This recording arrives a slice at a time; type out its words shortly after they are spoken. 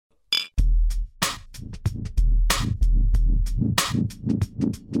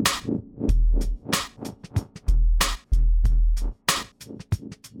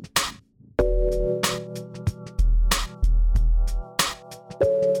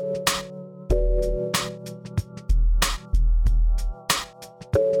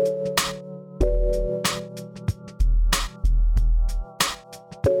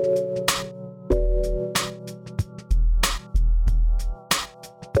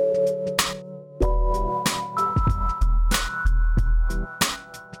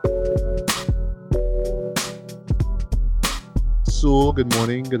So, good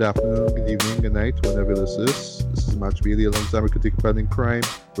morning, good afternoon, good evening, good night, whenever this is. This is Match Bailey alongside my critic partner in crime,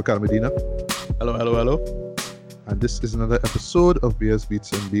 Ricardo Medina. Hello, hello, hello. And this is another episode of BS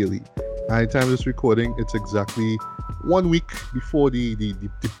Beats and Bailey. At the time of this recording, it's exactly 1 week before the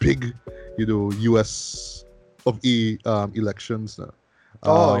big, US of A elections.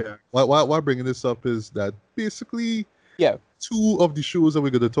 Yeah. Why bringing this up is that basically Yeah. two of the shows that we're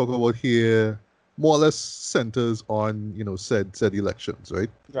going to talk about here more or less centers on said elections, right?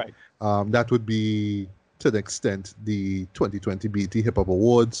 Right. That would be to an extent the 2020 BET Hip Hop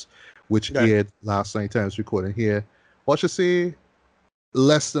Awards, which Right. aired last night. Times recording here, or I should say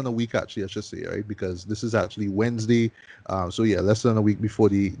less than a week actually. I should say, right, because this is actually Wednesday. So yeah, less than a week before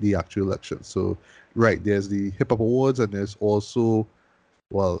the actual election. So right, there's the Hip Hop Awards, and there's also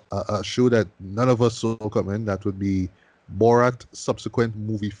a show that none of us saw coming. That would be Borat subsequent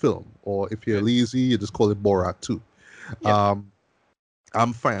movie film, or if you're lazy, you just call it Borat 2. Yeah.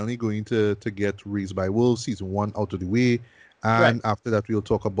 I'm finally going to get Raised by Wolves season 1 out of the way, and after that we'll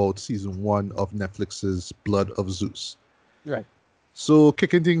talk about season 1 of Netflix's Blood of Zeus. Right. So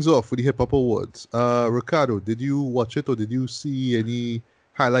kicking things off with the Hip Hop Awards, Ricardo, did you watch it or did you see any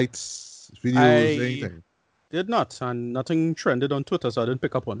highlights, videos, anything? Did not, and nothing trended on Twitter, so I didn't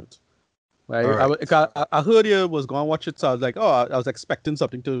pick up on it. All right. I heard you was going to watch it, so I was like, I was expecting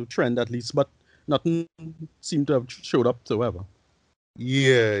something to trend at least, but nothing seemed to have showed up whatsoever.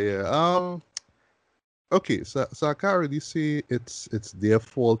 Yeah. Okay, so I can't really say it's their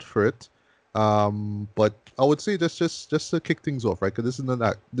fault for it. But I would say just to kick things off, right? Because this is not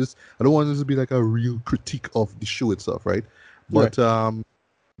that this I don't want this to be like a real critique of the show itself, right? But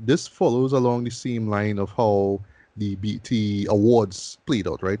this follows along the same line of how the BT Awards played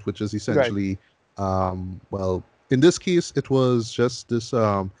out, right? Which is essentially, in this case, it was just this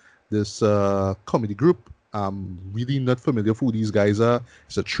comedy group. I'm really not familiar with who these guys are.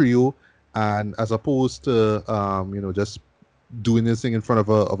 It's a trio, and as opposed to just doing this thing in front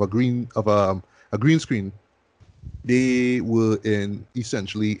of a green screen, they were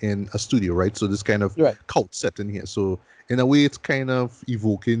essentially in a studio, right? So this kind of couch set in here. So in a way, it's kind of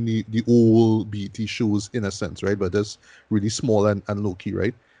evoking the old BT shows in a sense, right? But just really small and low key,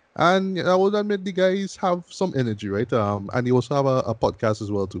 right? And I would admit the guys have some energy, right? And they also have a podcast as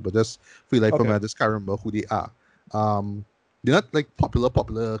well too. But just feel like from I just can't remember who they are. They're not like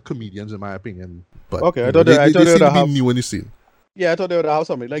popular comedians in my opinion. But I thought they seem to be have new in the scene. Yeah, I thought they would have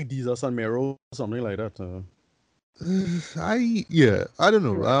something like Deezer Sunmero or something like that. I don't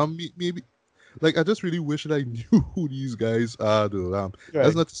know. Maybe like I just really wish that I knew who these guys are though.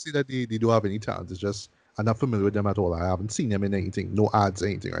 That's not to say that they don't have any talent. It's just I'm not familiar with them at all. I haven't seen them in anything, no ads,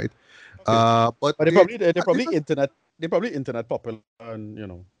 anything, right? But they're probably internet popular,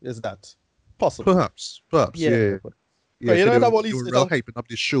 and is that possible? Perhaps, yeah. But So that they were real hyping up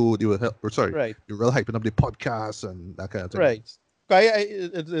the show. They were they were real hyping up the podcast and that kind of thing. Right.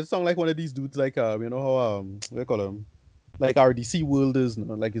 It sounds like one of these dudes, like how what do you call them, like RDC World is,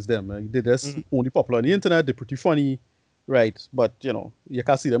 like it's them. They're just only popular on the internet. They're pretty funny, right? But you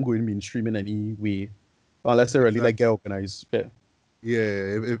can't see them going mainstream in any way unless they really like get organized.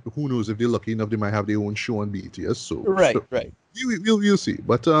 Yeah. Who knows, if they're lucky enough, they might have their own show on BTS. So right. We'll see.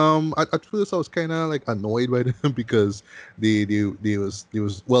 But at first I was kind of like annoyed by them because they was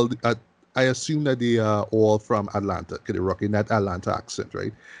I assume that they are all from Atlanta because they're rocking that Atlanta accent,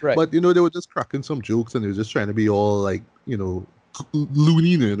 right? But they were just cracking some jokes and they were just trying to be all like loony,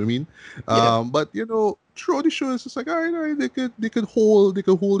 you know what I mean? But throughout the show it's just like all right, they could hold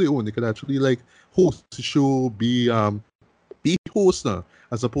their own. They could actually like host the show, be host now,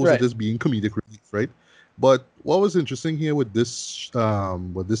 as opposed to just being comedic relief, right? But what was interesting here with this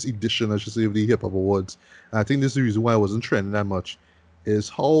edition, I should say, of the Hip Hop Awards, and I think this is the reason why it wasn't trending that much, is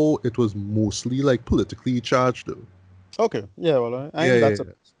how it was mostly like politically charged though. Okay. Yeah, well,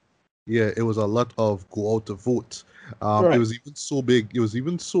 it was a lot of go out to vote. It was even so big, it was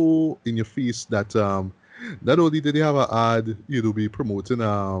even so in your face that not only did they have an ad, be promoting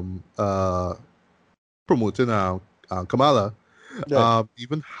Kamala,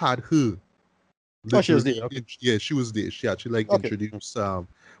 even had her. She was there. Okay. Yeah, she was there. She actually introduced. That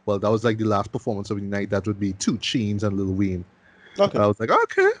was like the last performance of the night. That would be 2 Chainz and Lil Wayne. Okay. I was like,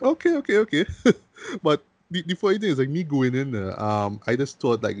 okay. But the funny thing is, like me going in there, I just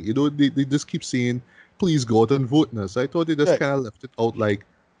thought like they just keep saying, please go out and vote now. So I thought they just kind of left it out like,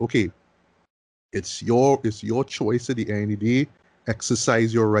 okay, it's your choice at the end of the day.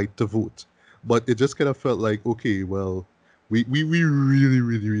 Exercise your right to vote. But it just kind of felt like, okay, well, we really,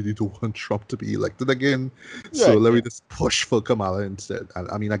 really, really don't want Trump to be elected again. So Right, let me yeah. just push for Kamala instead. And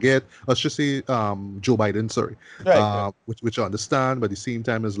I mean, I get, let's just say Joe Biden, sorry. Right, yeah. Which I understand, but at the same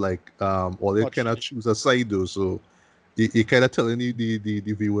time is like or they Much cannot shitty. choose a side though. So you kind of telling the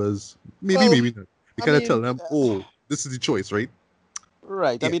viewers, Well, maybe not. You I kind of tell mean, them, oh, this is the choice, right?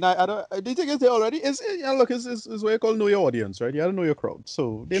 right. I Yeah, mean, I don't. The thing is, they already is. Yeah, look, is what you call know your audience, right? You gotta know your crowd.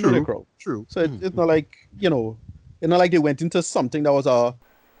 So they know their true, crowd. true. So it's not like it's not like they went into something that was a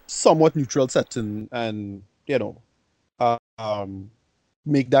somewhat neutral setting and um,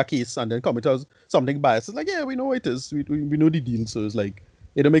 make that case and then come with us something biased. It's like, yeah, we know what it is. We know the deal. So it's like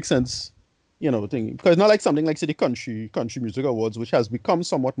it don't make sense, thing because it's not like something like say the country music awards, which has become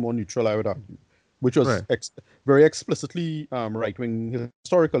somewhat more neutral, I would argue, which was Right. very explicitly right wing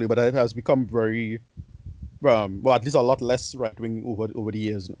historically, but it has become very well, at least a lot less right wing over the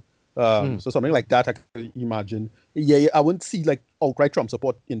years now. Mm. So something like that, I can imagine. Yeah, I wouldn't see like outright Trump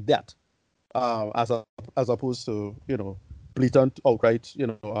support in that, as opposed to blatant outright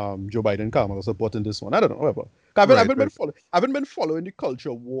Joe Biden Kamala support in this one. I don't know, whatever. Right, right. I haven't been following the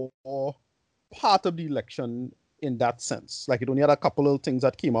culture war part of the election in that sense. Like it only had a couple of things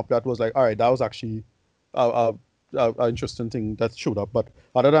that came up that was like, all right, that was actually a interesting thing that showed up. But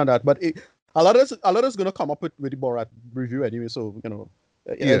other than that, a lot is gonna come up with the Borat review anyway. So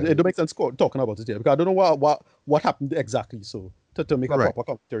Yeah, it don't make sense talking about it here because I don't know what happened exactly. So to make a right. proper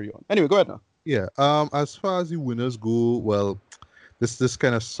commentary on. Anyway, go ahead now. Yeah. As far as the winners go, well, this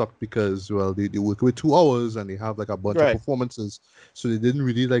kind of sucked because well they work with 2 hours and they have like a bunch of Right. performances, so they didn't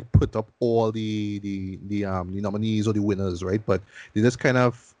really like put up all the nominees or the winners, right? But they just kind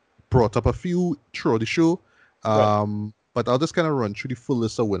of brought up a few throughout the show. Right. But I'll just kind of run through the full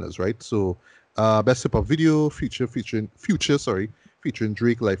list of winners, right? So best hip hop video featuring sorry, featuring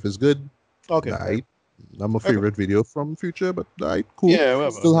Drake, Life is Good. Okay. Right. Right. Not my Okay. favorite video from Future, but right, cool. Yeah.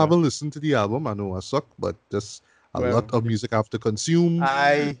 Whatever. Still Yeah. haven't listened to the album. I know I suck, but just a lot Well, of music I have to consume,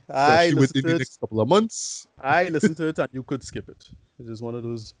 I especially listened within to the it. next couple of months. I listened to it, and you could skip it. It is one of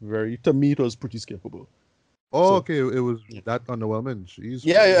those very to me it was pretty skippable. Oh, So okay, it was yeah. that underwhelming. Jeez,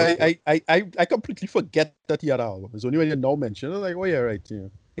 Yeah, what, I completely forget that he had an album. It's only when you now mention it, like, oh yeah, right, yeah,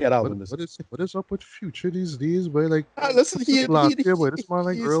 he had an album. This. what is up with Future these days, boy? Like, Listen, what's this last year, boy? This man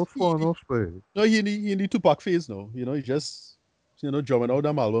like he's real fun off, boy. no, he in the Tupac phase now. He just drumming out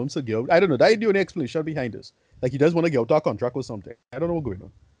them albums to get. I don't know. That the only explanation behind this. Like he does want to get out a contract or something. I don't know what's going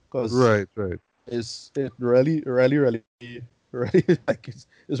on because Right, right. it really, really, really, really like it's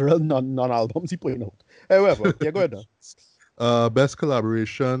real non albums he putting out. However, yeah, go ahead now. Best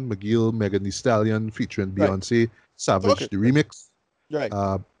collaboration: McGill, Megan Thee Stallion featuring Right. Beyonce, Savage Okay. the remix. Right.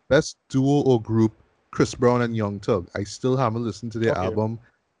 Best duo or group: Chris Brown and Young Thug. I still haven't listened to their Okay. album.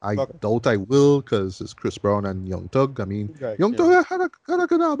 I Okay. doubt I will because it's Chris Brown and Young Thug. I mean, Right. Young Yeah. Thug had a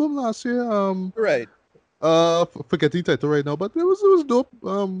good album last year. Right. Forget the title right now, but it was dope.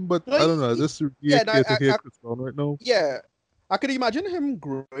 But No, I don't know. I just really yeah, no, care to hear Chris Brown right now. yeah. I could imagine him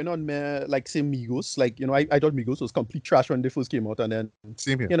growing on me like say Migos. Like, I thought Migos was complete trash when they first came out and then,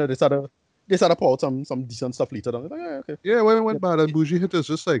 Same here. they started pour out some decent stuff later on. Like, yeah, okay. Yeah, when it Yeah. went bad and Bougie hit, it's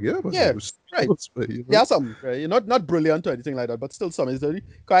just like but Yeah, it was right. but, you There know. are some, right? Not brilliant or anything like that, but still some. Is there?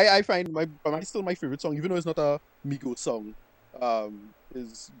 I find still my favorite song, even though it's not a Migos song.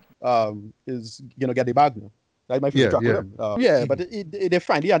 Is Get the Bag now. That's my favorite Yeah, track with yeah. them. Yeah, but they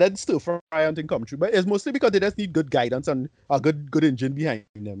find that still for and thing come true. But it's mostly because they just need good guidance and a good engine behind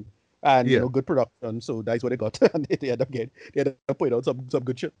them, and Yeah. good production. So that's what they got, and they end up putting out some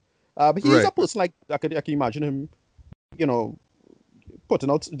good shit. But he's a Right. person like I can imagine him, you know, putting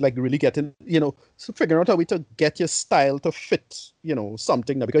out like really getting so figuring out a way to get your style to fit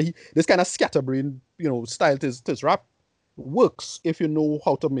something now because this kind of scatterbrain style to his rap works if you know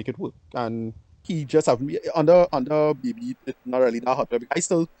how to make it work, and he just have under maybe it's not really that hot. I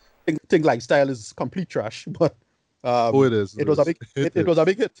still think lifestyle is complete trash, but Oh, it is. it was a big It it was a is.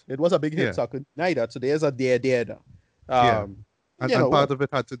 big hit. It was a big hit, Yeah, so I could deny that. So there's a there now. yeah. And What part of it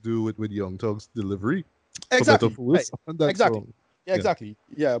had to do with Young Thug's delivery, for better or exactly for right, worse, on that exactly. song. Yeah, Yeah. exactly.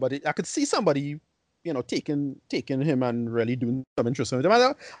 Yeah, but I could see somebody, taking him and really doing some interesting with him. And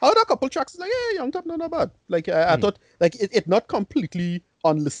I heard a couple tracks like, yeah, Young Top, not bad. Like I Mm. thought, like it not completely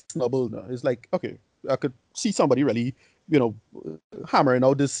unlistenable. No, it's like okay, I could see somebody really, hammering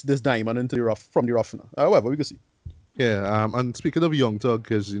out this diamond into the rough from the rough. Now. However, we can see. Yeah, and speaking of Young Thug,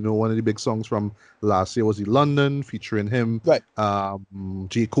 because one of the big songs from last year was the London featuring him, Right,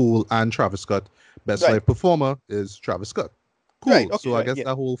 J. Cole and Travis Scott. Best right, live performer is Travis Scott. right. Cool. Okay, So I right, guess yeah.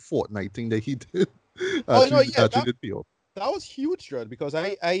 that whole Fortnite thing that he did Oh no, yeah, actually did pay off. That was huge, Dread, because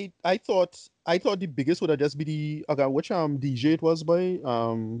I thought the biggest would have just be the okay, which DJ it was by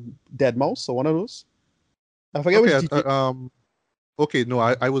Dead Mouse or one of those. I forget Okay, which DJ. okay, no,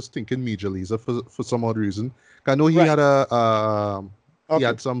 I was thinking Major Lazer for some odd reason. I know he Right. had he Okay.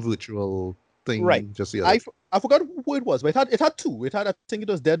 had some virtual Right. thing just the other. I forgot who it was, but it had two. It had I think it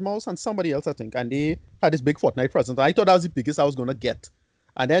was Dead Mouse and somebody else I think, and they had this big Fortnite presence. I thought that was the biggest I was gonna get,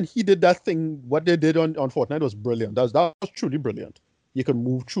 and then he did that thing. What they did on Fortnite was brilliant. That was truly brilliant. You can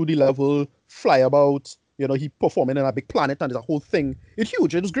move through the level, fly about. He performing in a big planet, and there's a whole thing. It's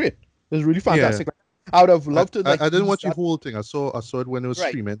huge. It was great. It was really Yeah, fantastic. I would have loved to like I didn't use watch the that. whole thing. I saw it when it was Right.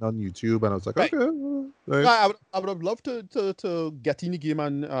 streaming on YouTube, and I was like, Right. okay, No, right. I would have loved to get in the game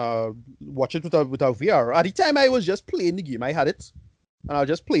and watch it without VR. At the time, I was just playing the game. I had it, and I was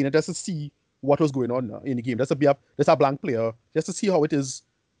just playing it just to see what was going on in the game. Just a blank player, just to see how it is,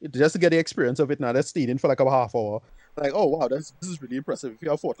 just to get the experience of it. And I just stayed in for like about half hour. Like, oh wow, this is really impressive. If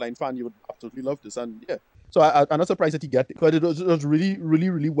you're a Fortnite fan, you would absolutely love this. And yeah, so I'm not surprised that you get it, because it was really, really,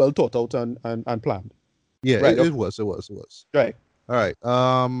 really well thought out and planned. Yeah, Right. it Okay. was, it was, it was. Right. All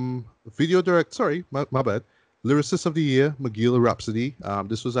right. Video direct. Sorry, my bad. Lyricist of the year, McGill Rhapsody.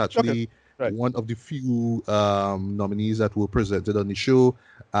 This was Okay. actually Right. one of the few nominees that were presented on the show.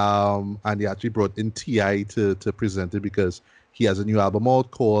 And they actually brought in Ti to present it because he has a new album out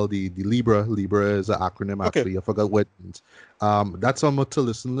called the Libra. Libra is an acronym Okay. actually. I forgot what it means. That's on my to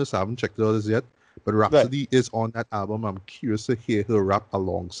listen list. I haven't checked it out as yet. But Right. Rhapsody is on that album. I'm curious to hear her rap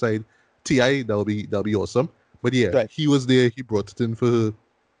alongside Ti. That'll be awesome. But yeah, Right. he was there. He brought it in for her.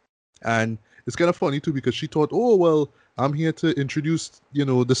 And it's kind of funny too because she thought, oh, well, I'm here to introduce,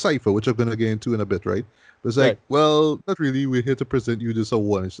 the cipher, which I'm going to get into in a bit, right? But it's like, Right. well, not really. We're here to present you this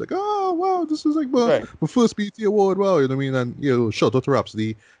award. And she's like, oh, wow, this is like Right. my first BT award. Wow, you know what I mean? And, shout out to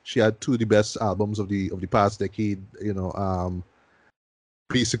Rhapsody. She had two of the best albums of the past decade,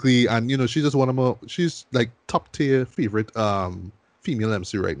 basically. And, she's just one of my, she's like top tier favorite female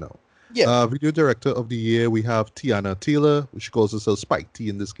MC right now. Yeah. Video director of the year, we have Tiana Taylor, which calls herself Spike T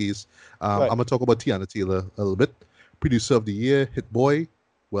in this case. I'm Right. going to talk about Tiana Taylor a little bit. Producer of the year, Hit Boy,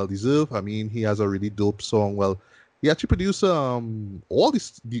 well deserved. I mean, he has a really dope song. Well, he actually produced all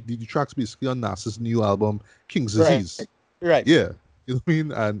the tracks basically on Nas's new album, King's Disease. Right. Yeah, you know what I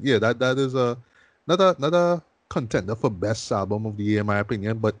mean? And yeah, that is another contender for best album of the year in my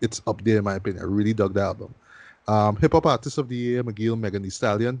opinion, but it's up there in my opinion. I really dug the album. Hip hop artist of the year, McGill, Megan Thee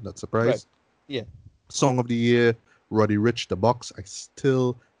Stallion. Not surprised. Right. Yeah. Song of the year, Roddy Rich, The Box. I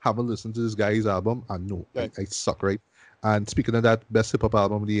still haven't listened to this guy's album. I know Right. I suck, right? And speaking of that, best hip hop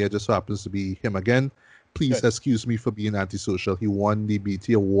album of the year just so happens to be him again. Please Right. excuse me for being antisocial. He won the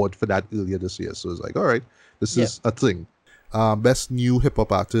BT award for that earlier this year, so it's like, all right, this Yeah. is a thing. Best new hip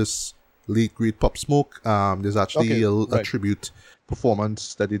hop artist, late great Pop Smoke. There's actually Okay. a Right. tribute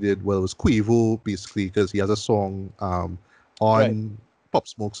performance that he did. Well, it was Quavo basically because he has a song on Right. Pop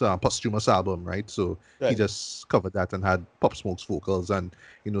Smoke's posthumous album, right? So he Right. just covered that and had Pop Smoke's vocals and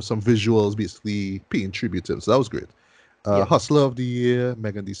some visuals basically paying tribute to him. So that was great. Yeah. Hustler of the year,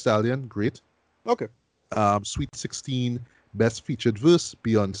 Megan Thee Stallion, great. Okay. Sweet 16, best featured verse,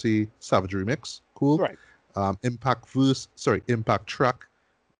 Beyonce Savage remix, cool. Right. Impact track.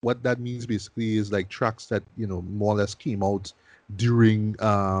 What that means basically is like tracks that more or less came out during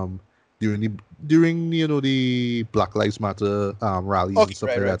the Black Lives Matter rallies Okay. and stuff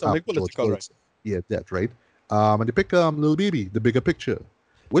Right. like Right. that. Something George political. Floyd's, yeah, that right. And they pick Lil Baby, The Bigger Picture,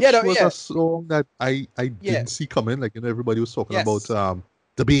 which Yeah. was Yeah. a song that I Yeah. didn't see coming. Like everybody was talking Yes. about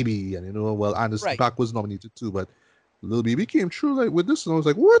The Baby, and well, Anderson Right. Paak was nominated too, but Lil Baby came through like with this, and I was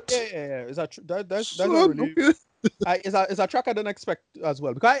like, what? Yeah. Is that that's a Son, really okay. is a track I didn't expect as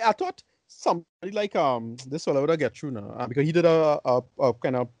well, because I thought somebody like this fella would get through now, because he did a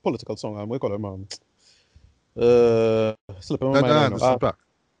kind of political song. We call him slipping my That mind right Anderson now. Paak.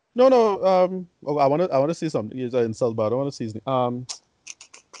 No. Oh, I want to say something. He's an insult, but I don't want to say his name.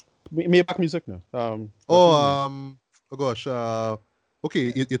 Maybach Music now. Oh, What's his name? oh gosh.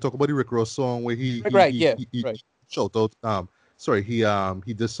 Okay, you talk about the Rick Ross song where Right. Yeah. Right. he shout out. Sorry, he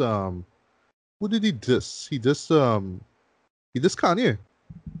this who did he diss? He diss Kanye.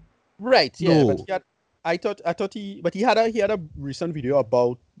 Right. Yeah. But No, I thought but he had a recent video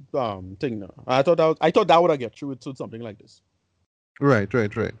about thing now. I thought that would have get through with something like this. right.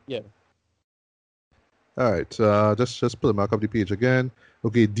 Yeah. All right, just put the mark up the page again.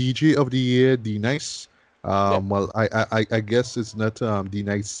 Okay, DJ of the year, D Nice. Well, I guess it's not D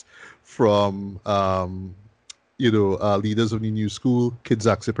Nice from leaders of the new school, Kids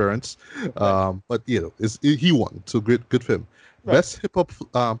Axie Parents. But he won, so good for him. Right. Best hip hop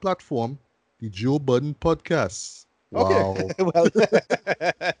platform, the Joe Budden podcast. Okay. Wow. Well,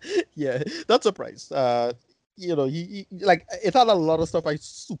 yeah, that's a price. Like it had a lot of stuff I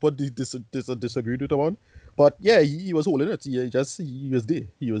super disagreed with him on, but yeah, he was holding it. He was there.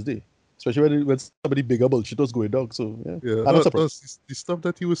 He was there, especially when somebody bigger bullshit was going down. So yeah, Yeah, I'm not that's surprised. the stuff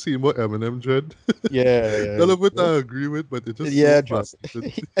that he was saying about Eminem, Dread. Yeah, None yeah, of it yeah, I agree with, but it's just so yeah, funny. just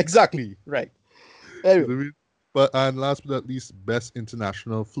exactly right. You Anyway, know what I mean? But and last but not least, best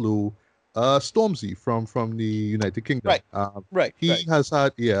international flow, Stormzy from the United Kingdom. right, right, He right. has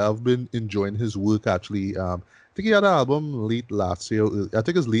had, yeah, I've been enjoying his work actually. I think he had an album late last year. I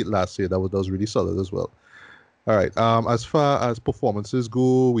think it's late last year that was really solid as well. All right. As far as performances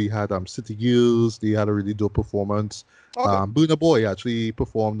go, we had City Girls. They had a really dope performance. Okay, Burna Boy actually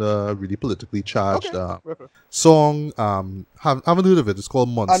performed a really politically charged okay, okay. song. Haven't heard of it. It's called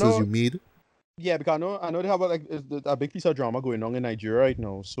I Monsters know. You Made. Yeah, because I know they have a big piece of drama going on in Nigeria right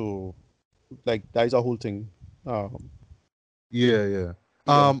now. So like that is a whole thing. Um, Yeah, yeah.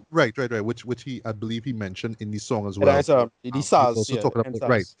 yeah. Right. Which he, I believe he mentioned in the song as And well. that's the He was SARS, also yeah, talking and about,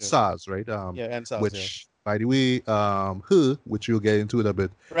 right, SARS, yeah, SARS, right? yeah, and SARS, yeah. Which, by the way, her, which you'll get into in a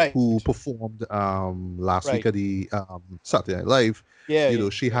bit, Right, who performed last week right, at the Saturday Night Live. yeah, You yeah, know,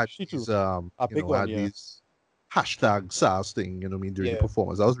 she yeah. had She too, these a big one, had yeah, these hashtag SARS thing. You know, what I mean, during the yeah,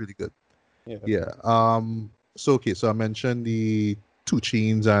 performance, that was really good. yeah. Yeah. So okay, so I mentioned the Two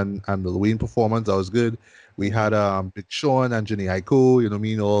Chains and Lil Wayne performance. That was good. We Hmm. had Big Sean and Janae Aiko, you know what I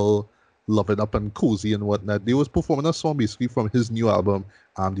mean, all loving up and cozy and whatnot. They was performing a song basically from his new album,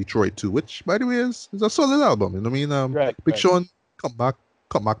 Detroit 2, which by the way is a solid album. You know what I mean? Right, Big right, Sean come back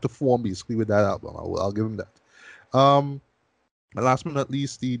come back to form basically with that album. I'll give him that. And last but not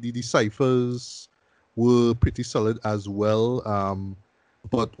least, the ciphers were pretty solid as well.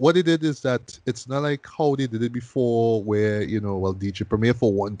 But what they did is that it's not like how they did it before, where well, DJ Premier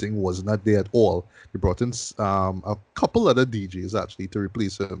for one thing was not there at all. They brought in a couple other DJs actually to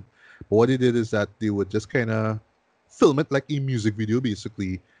replace him. But what they did is that they would just kind of film it like a music video,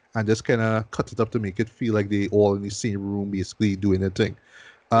 basically, and just kind of cut it up to make it feel like they all in the same room, basically doing their thing.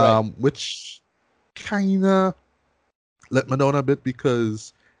 right, Which kind of let me down a bit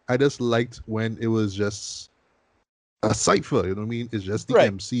because I just liked when it was just a cipher, you know what I mean? It's just the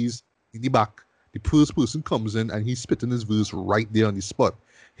right, MCs in the back. The first person comes in and he's spitting his verse right there on the spot.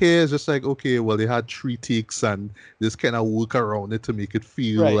 Here it's just like, okay, well, they had three takes and this kind of work around it to make it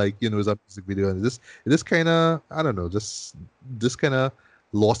feel right, like, it's a music video. And this kind of, I don't know, just this kind of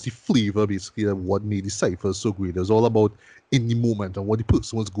lost the flavor basically of what made the cipher so great. It was all about in the moment and what the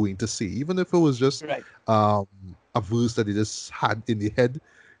person was going to say. Even if it was just right. um, a verse that they just had in the head,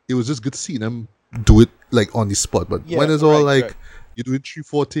 it was just good seeing them do it like on the spot. But when Yeah, it's all right, right. like you're doing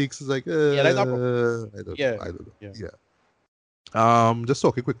 3-4 takes, it's like Yeah, that's a problem. I Yeah, don't know. yeah. Yeah. Just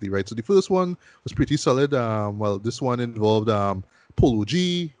talking quickly, right? So the first one was pretty solid. Well, this one involved Polo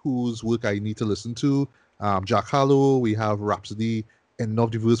G, whose work I need to listen to. Jack Harlow, we have Rhapsody, and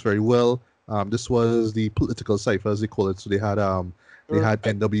of the verse very well. This was the political cipher, as they call it. So they had Right,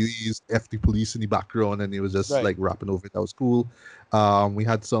 NWE's F the Police in the background, and it was just right, like rapping over it. That was cool. We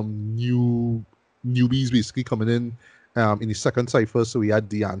had some newbies basically coming in the second cipher. So we had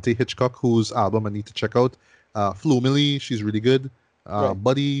Deante Hitchcock, whose album I need to check out. Flo Millie, she's really good. right,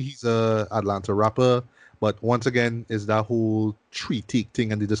 Buddy, he's a Atlanta rapper. But once again, is that whole tree take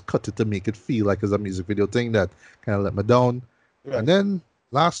thing, and they just cut it to make it feel like it's a music video thing that kind of let me down. And right, then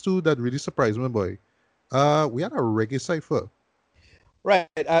last two that really surprised me, boy. We had a reggae cipher. right.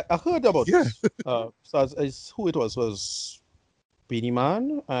 I heard about Yeah. this. So who it was Beanie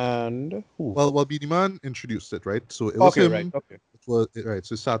Man and who? Well, Beanie Man introduced it, right? So it was Okay, right, him. okay, It was right.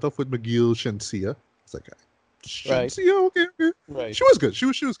 So it started off with McGill Shensia. It's like right, Shensia, okay, okay. right. She was good. She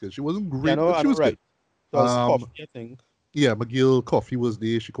was good. She wasn't Yeah, great, but I she know, was good. right. It was Um, coffee, I think. yeah, McGill Coffee was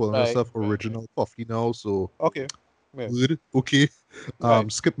there. She calling Right, herself right, right. Original Coffee now, so Okay, yeah, good. Okay. right,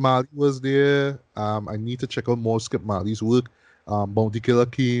 Skip Marley was there. I need to check out more Skip Marley's work. Bounty Killer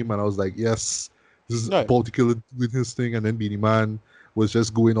came, and I was like, yes, this is right, Bounty Killer doing his thing. And then Beanie Man was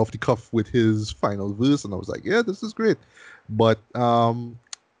just going off the cuff with his final verse, and I was like, yeah, this is great. But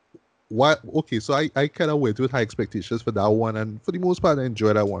why? Okay, so I kind of went with high expectations for that one, and for the most part, I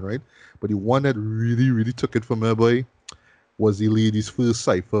enjoyed that one, right? But the one that really took it from me, boy, was the ladies' first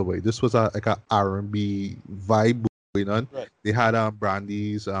cipher. Boy, this was like a R&B vibe going on. right, They had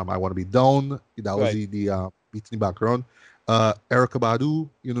Brandy's "I Want to Be Down." That was right. the beat in the background. Erica Badu,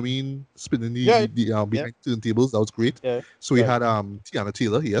 you know what I mean, spinning Yeah, the yeah, behind turntables. That was great. yeah, So we right, had Tiana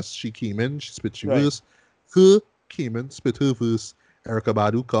Taylor. Yes, she came in. She spit she right, verse. Her came in, spit her verse. Erica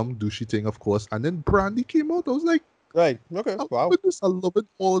Badu come do she thing, of course, and then Brandy came out. I was like, right. Okay, I wow. love this. I love it.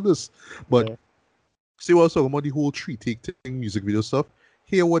 All of this, but Yeah, See what I was talking about, the whole tree take thing, music video stuff.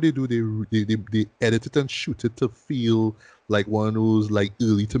 Here, what they do, they edit it and shoot it to feel like one of those like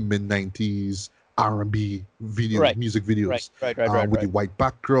early to mid '90s R&B Right, music right, videos, right, right, right, with the right. white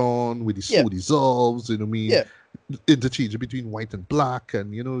background, with the Yeah, slow dissolves. You know what I mean? yeah, Interchange between white and black,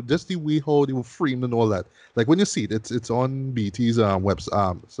 and just the way how they were framed and all that. Like when you see it, it's on BT's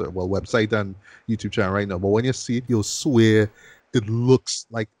website and YouTube channel right now. But when you see it, you'll swear it looks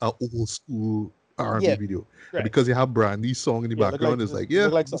like an old school R&B yeah. video. And Right. because you have Brandy's song in the Yeah, look like background, it's it like, yeah,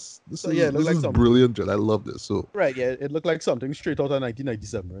 look like some. this So yeah, is it looked this like is something. brilliant, Jed. I love this. So Right. Yeah, it looked like something straight out of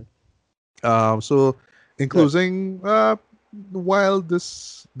 1997. Right. so in Right. closing, while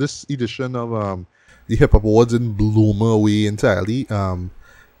this edition of the Hip Hop Awards didn't blow me away entirely,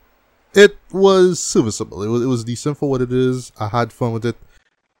 it was serviceable. It was decent for what it is. I had fun with it.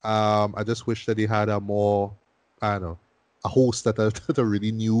 I just wish that they had a more, I don't know, a host that I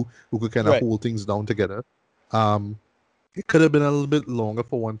really knew who could kind of Right. hold things down together. Um, it could have been a little bit longer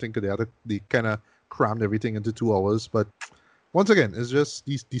for one thing, because they kind of crammed everything into 2 hours. But once again, it's just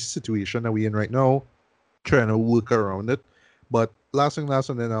this situation that we're in right now, trying to work around it. But last, and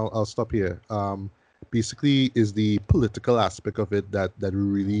then I'll stop here. Basically, is the political aspect of it that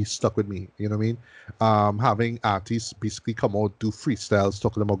really stuck with me. You know what I mean? Having artists basically come out, do freestyles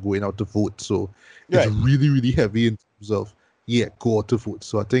talking about going out to vote. So it's Right. really, really heavy in terms of, yeah, go out to vote.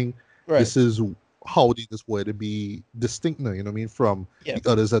 So I think Right. this is how they just wanted to be distinct now. You know what I mean? From Yeah. the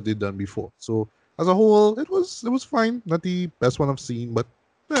others that they've done before. So as a whole, it was fine. Not the best one I've seen, but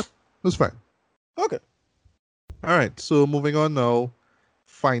yeah, it was fine. Okay. All right, so moving on now.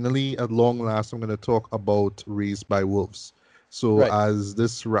 Finally, at long last, I'm going to talk about Raised by Wolves. So, Right. as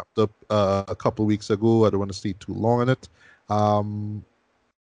this wrapped up a couple of weeks ago, I don't want to stay too long on it. Um,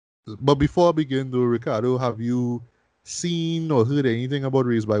 but before I begin, though, Ricardo, have you seen or heard anything about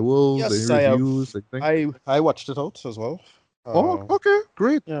Raised by Wolves? Any Yes, I have. reviews? Anything? I watched it out as well. Oh, Uh, okay,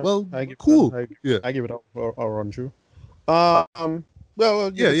 great. yeah. Well, I give cool. Yeah, I give it a run through. Um. Well,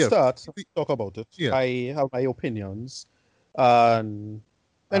 you yeah, could yeah. start talk about it. Yeah. I have my opinions. And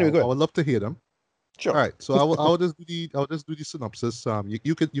anyway, go I ahead. would love to hear them. All Sure. right, so I'll just do the synopsis.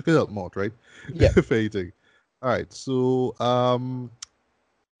 You can help me out, right? Yeah. If anything. All right, so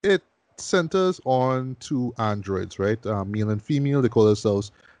it centers on two androids, right? Male and female. They call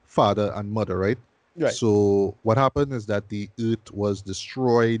themselves father and mother, right? Right. So what happened is that the Earth was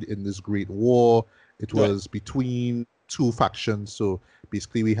destroyed in this great war. It Right. was between two factions. So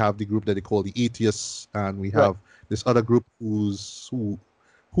basically, we have the group that they call the atheists, and we Right. have this other group who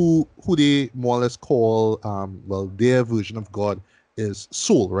they more or less call their version of God is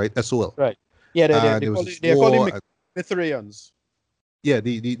Soul, right? SOL. Right. Yeah. And there was this They call war. it Mithrians. Yeah,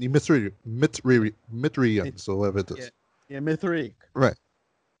 the Yeah. Mithrians, or whatever it Yeah. is. Yeah. Mithric. Right.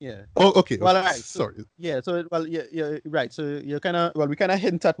 Yeah. Oh, okay. Well, Okay. all right. So, Sorry. yeah. So, well, yeah, yeah, right. So, you kind of, well, we kind of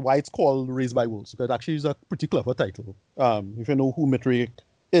hint at why it's called Raised by Wolves, because actually it's a pretty clever title. If you know who Mithric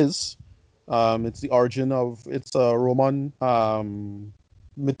is, it's the origin of it's a Roman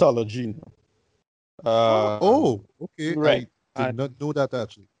mythology. Oh, okay. Right. I did not know that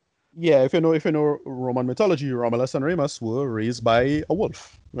actually. Yeah, if you know Roman mythology, Romulus and Remus were raised by a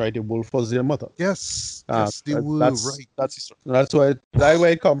wolf, right? The wolf was their mother. Yes, yes, they were right. That's where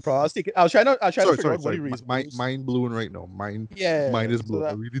it come from. I'll try to Sorry, figure sorry, out what sorry. he raised by My wolves. mind blown right now. Mine Yeah, is so blown. I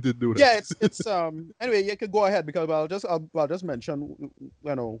that really didn't know yeah, that. it's anyway. You can go ahead because I'll just mention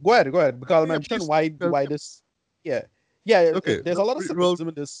go ahead because I'll Yeah, mention please. why this yeah yeah Okay. there's a lot of Well, symbolism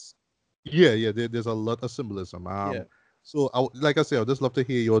in this. yeah. There's a lot of symbolism. Yeah, So like I said, I'd just love to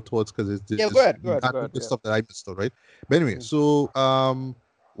hear your thoughts, because it's yeah, just go ahead, it's yeah. stuff that I missed out, right? But anyway, Mhm. so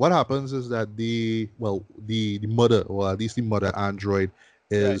what happens is that the mother, or at least the mother android,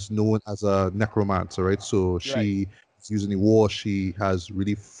 Right, is known as a necromancer, right? So right, she is using the war. She has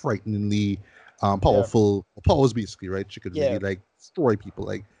really frighteningly yeah, powerful powers, basically, right? She could really yeah, like destroy people,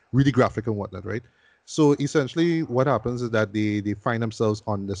 like really graphic and whatnot, right? So essentially, what happens is that they find themselves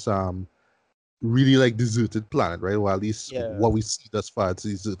on this really like deserted planet, right? Or at least yeah, what we see thus far, it's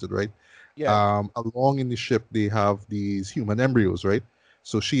deserted, right? yeah, Along in the ship, they have these human embryos, right?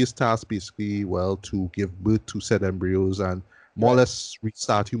 So she is tasked basically, well, to give birth to said embryos and more or right, less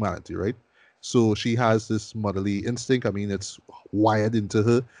restart humanity, right? So she has this motherly instinct. I mean, it's wired into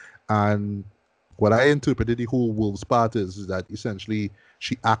her. And what I interpreted the whole wolf's part is that essentially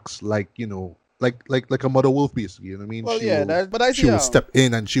she acts like, like a mother wolf, basically. You know what I mean? well, yeah, but I She see will step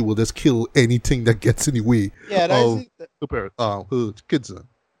in and she will just kill anything that gets in the way yeah, of her kids.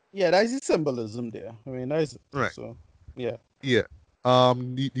 yeah, that's the symbolism there. I mean, that's Right. so yeah, Yeah.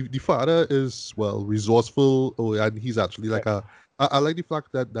 The father is, well, resourceful. Oh, and he's actually right, like I like the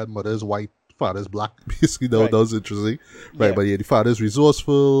fact that that mother is white father's black. Basically, that was interesting, right? Yeah. But yeah, the father's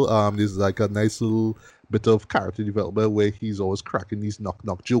resourceful. There's like a nice little bit of character development where he's always cracking these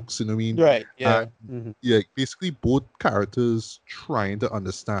knock jokes. You know what I mean? Right. Yeah. Yeah, basically both characters trying to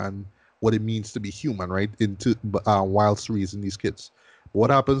understand what it means to be human, right? Whilst raising these kids. What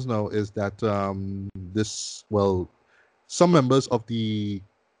happens now is that some members of the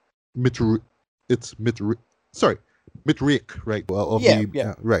Mitre, it's Mitre, sorry, Mitrake, right? Well, of Yeah. the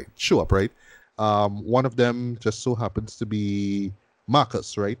Yeah. right, show up, right? One of them just so happens to be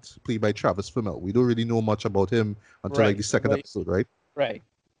Marcus, right? Played by Travis Fimmel. We don't really know much about him until like Right. the second episode, right? Right.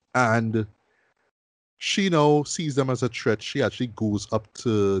 And she now sees them as a threat. She actually goes up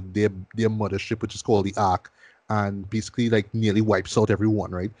to their mothership, which is called the Ark, and basically like nearly wipes out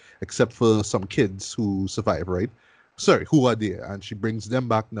everyone, right? Except for some kids who survive, right? Sorry, who are there? And she brings them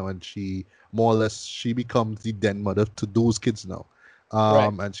back now, and she more or less she becomes the den mother to those kids now.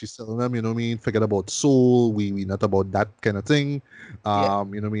 Right. And she's telling them, you know what I mean, forget about soul, we not about that kind of thing. Yeah.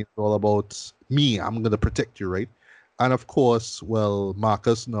 You know what I mean? It's all about me. I'm gonna protect you, right? And of course, well,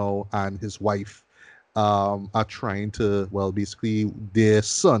 Marcus now and his wife are trying to, well, basically their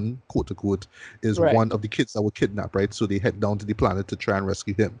son, quote unquote, is Right. one of the kids that were kidnapped, right? So they head down to the planet to try and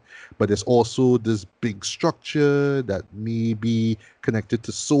rescue him. But there's also this big structure that may be connected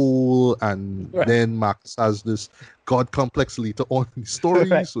to soul, and Right. then Marcus has this god complex later on in the story.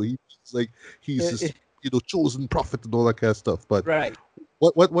 Right. So he's Eh, this chosen prophet and all that kind of stuff. But Right.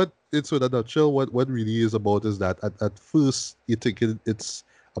 what it's in a nutshell, what really is about is that at first you think it's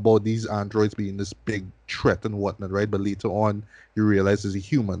about these androids being this big threat and whatnot, right? But later on you realize it's the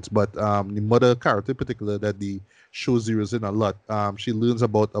humans. But the mother character in particular that the show zeroes in a lot, she learns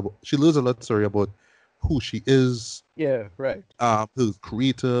a lot, sorry, about who she is, Yeah. Right. her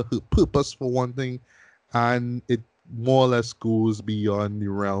creator, her purpose for one thing, and it more or less goes beyond the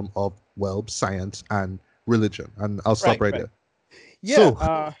realm of, well, science and religion. And I'll stop right Right. there.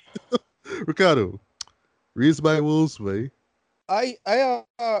 Yeah. So, Ricardo, Raised by Wolves, way.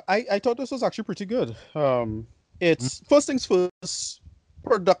 I thought this was actually pretty good. It's first things first.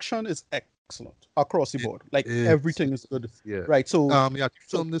 Production is excellent across the board. Like everything is good. Yeah. Right. So yeah, they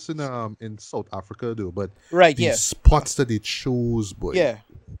filmed this in South Africa though, but right. the Yeah. spots that it shows, boy. Yeah.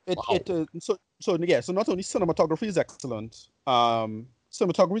 Wow. So not only cinematography is excellent.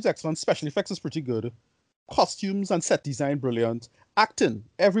 Cinematography is excellent. Special effects is pretty good. Costumes and set design brilliant. Acting,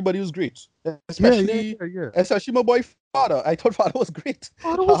 everybody was great. Especially my boy Father. I thought Father was great.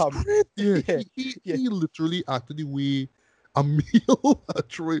 Father was great. Yeah. He literally acted the way a male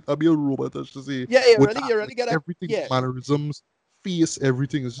robot, I should say. Yeah, you really get everything, mannerisms, face,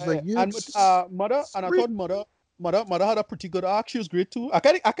 everything. It's just like Mother, and I thought Mother had a pretty good arc. She was great too. I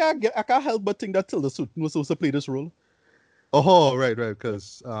can't help but think that Tilda Swinton was supposed to play this role. Oh, right,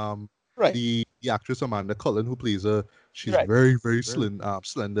 because right. the actress Amanda Cullen who plays her, she's very, very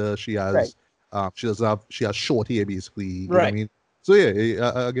slender. She has she has short hair basically. You know what I mean? So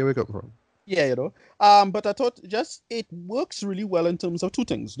yeah, I get where you're coming from. Yeah, but I thought just it works really well in terms of two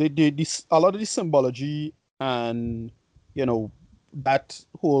things. They a lot of the symbology and that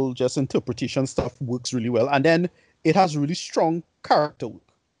whole just interpretation stuff works really well, and then it has really strong character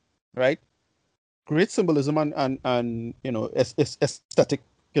work, right? Great symbolism and aesthetic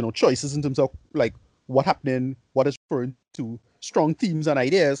choices in terms of like what happening, what is referring to, strong themes and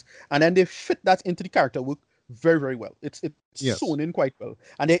ideas, and then they fit that into the character work very, very well. It's sewn in quite well,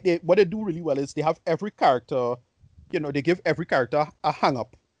 and they what they do really well is they have every character, they give every character a hang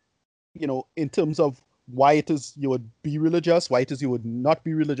up, in terms of why it is you would be religious, why it is you would not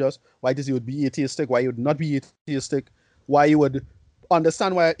be religious, why it is you would be atheistic, why you would not be atheistic, why you would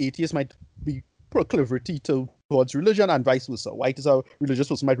understand why an atheist might be proclivity towards religion and vice versa, why it is a religious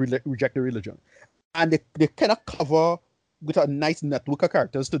person might reject the religion. And they kind of cover with a nice network of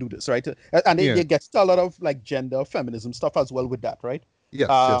characters to do this, right? And they get a lot of like gender feminism stuff as well with that, right?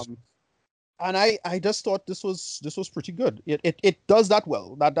 Yes. And I just thought this was pretty good. It does that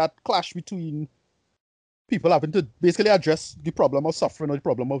well. That clash between people having to basically address the problem of suffering or the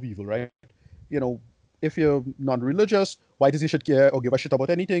problem of evil, right? If you're non-religious, why does you should care or give a shit about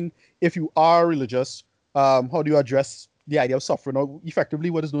anything? If you are religious, how do you address the idea of suffering or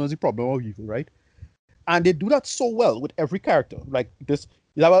effectively what is known as the problem of evil, right? And they do that so well with every character. Like this,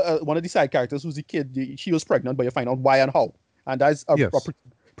 you have one of the side characters who's a kid. She was pregnant, but you find out why and how. And that's a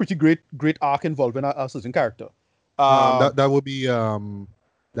pretty great arc involving a certain character. That would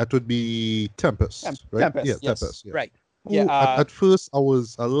be Tempest, right? Tempest, Tempest. Yeah. Right. At first, I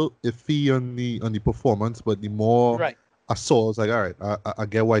was a little iffy on the performance, but the more I saw, I was like, all right, I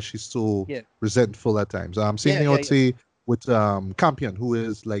get why she's so resentful at times. Same thing I would say with Campion, who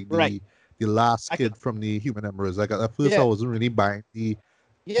is like the the last I can, kid from the Human Emperors. Like at first, I yeah, wasn't really buying the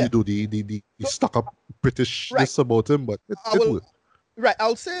yeah. the So, stuck up right. Britishness about him, but I it will. worked. Right.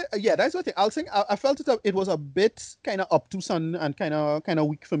 I'll say. Yeah. That's what I'll think. I felt it was a bit kind of obtuse and kind of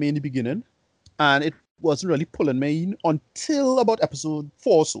weak for me in the beginning, and it wasn't really pulling me in until about episode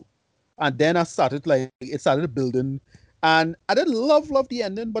 4 or so, and then I started like it started building, and I didn't love the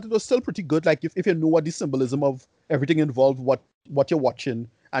ending, but it was still pretty good. Like if you know what the symbolism of everything involved, what you're watching,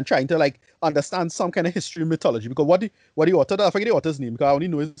 and trying to like understand some kind of history and mythology, because what the author, I forget the author's name because I only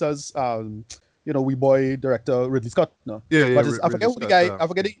know it as we boy director Ridley Scott. No, Yeah, yeah, but I forget Ridley who the Scott. guy. I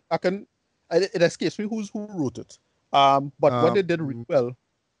forget. I can. It escapes me who wrote it. But what they did really Um, well.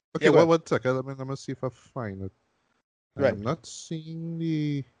 okay, Yeah, go ahead. one second. Let me see if I find it. I Right. am not seeing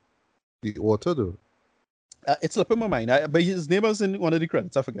the author though. It's slipping my mind. But his name was in one of the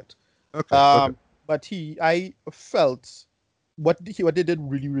credits. I forget. Okay, okay. Um, but I felt what they did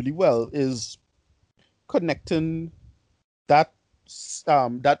really really well is connecting that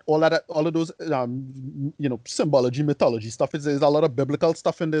that all of those symbology mythology stuff. There's a lot of biblical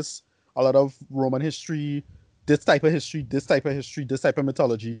stuff in this, a lot of Roman history, this type of history, this type of history, this type of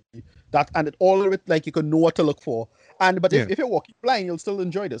mythology, that, and all of it, like you can know what to look for. And but Yeah. if you're walking blind, you'll still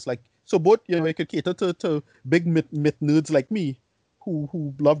enjoy this. Like, so both, it could cater to big myth nerds like me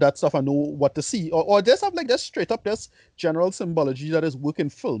who love that stuff and know what to see, or just have like just straight up just general symbology that is work in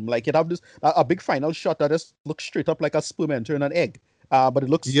film. Like it have this a big final shot that just looks straight up like a sperm entering an egg, but it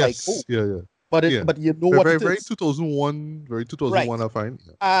looks like, oh, Yes. Yeah. Yeah. Yeah. but you know Very, what very, it very is, 2001. Very 2001. right? I find.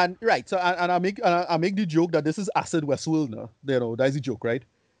 Yeah. And right, so and I make the joke that this is acid Westworld now. That's the joke, right?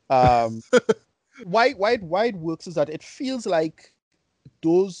 Um, why it works is that it feels like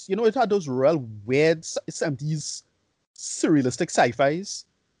those, it had those real weird 70s surrealistic sci-fis,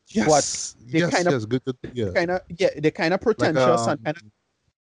 but Yes. they Yes. Yes. Good. Good. Yeah. they're kind of Like pretentious and kind of,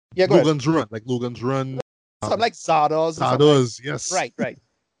 yeah, go ahead. Logan's Run. Like Logan's Run. Something like Zardoz or something like, Zardoz. Yes. right.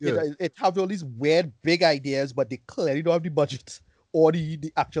 Yeah. It have all these weird big ideas, but they clearly don't have the budget or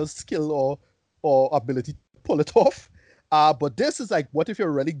the actual skill or ability to pull it off. But this is like, what if you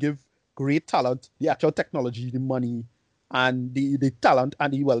really give great talent, the actual technology, the money, and the talent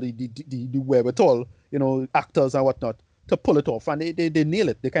and the wherewithal, actors and whatnot to pull it off, and they nail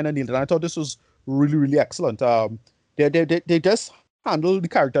it. They kind of nailed it. And I thought this was really really excellent. They just handle the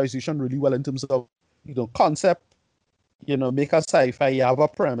characterization really well in terms of concept. Make a sci-fi, you have a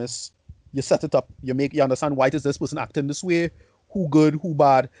premise, you set it up, you understand why is this person acting this way, who good, who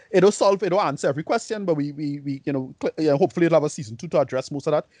bad. It'll answer every question, but we hopefully it'll have a season 2 to address most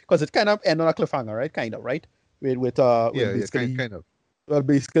of that, because it kind of end on a cliffhanger, right? Kind of, right? With Yeah. Yeah. basically, Kind of. well,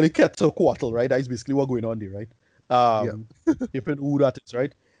 basically Quetzalcoatl, right? That's basically what's going on there, right? Yeah. If it who that is,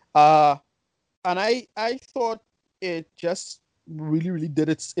 right? Uh and I thought it just really really did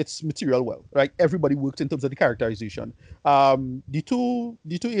its material well. Right, everybody worked in terms of the characterization. The two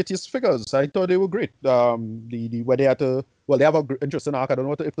atheist figures, I thought they were great. The where they had to, well, they have a interesting arc. I don't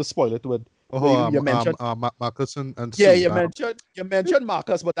know if to spoil it with where Oh, you mentioned. Marcus and Yeah, Sue. you mentioned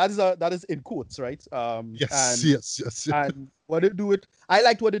Marcus, but that is in quotes, right? Yes. And Yes. Yes. what they do with, I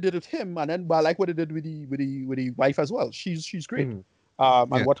liked what they did with him, and then but I like what they did with the wife as well. She's great. Mhm.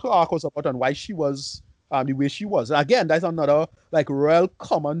 And Yeah. what her arc was about and why she was the way she was. Again, that's another like real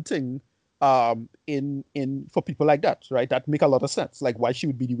common thing in for people like that, right? That make a lot of sense, like why she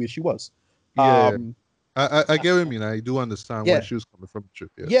would be the way she was. Yeah. Um, I get what you mean. I do understand where yeah, she was coming from.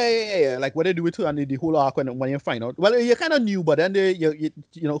 Trip. Yeah. yeah. Like what they do with her and the whole arc when you find out. Well, you kind of knew, but then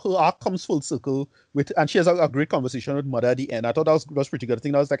her arc comes full circle with, and she has a great conversation with Mother at the end. I thought that was pretty good. I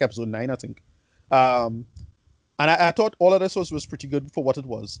think that was like episode 9, I think. Um, and I thought all of this was pretty good for what it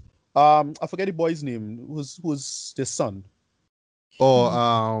was. I forget the boy's name. Who's his son?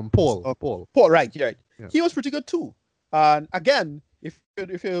 Or He Paul. uh, Paul. Paul, right? You're right. Yeah. He was pretty good too. And again,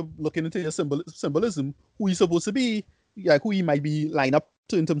 if you're looking into your symbolism, who he's supposed to be, like who he might be lined up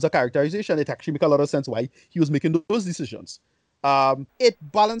to in terms of characterization, it actually make a lot of sense why he was making those decisions. It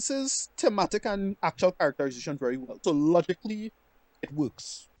balances thematic and actual characterization very well. So logically, it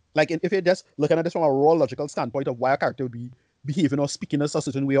works. Like if you're just looking at this from a raw logical standpoint of why a character would be behaving or speaking a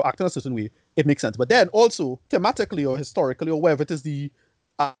certain way or acting a certain way, it makes sense. But then also thematically or historically or wherever it is the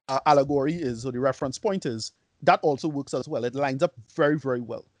allegory is or the reference point is, that also works as well. It lines up very very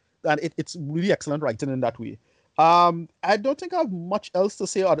well, and it's really excellent writing in that way. I don't think I have much else to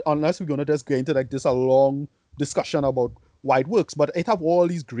say unless we're gonna just get into like this a long discussion about why it works. But it have all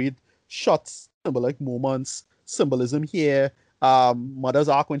these great shots, symbolic moments, symbolism here. Mother's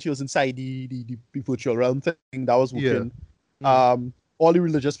arc when she was inside the virtual realm thing that was Yeah. working. All the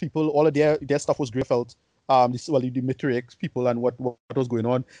religious people, all of their stuff was great felt. the Matrix people and what was going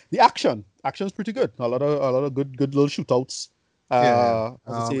on. The action's pretty good. A lot of good little shootouts. Yeah,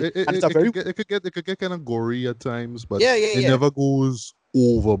 As I say, and it's it, a it very could get kind of gory at times, but it yeah. never goes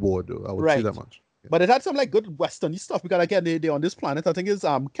overboard though. I would say that Right. much. Yeah. But it had some like good westerny stuff because again they're on this planet. I think it's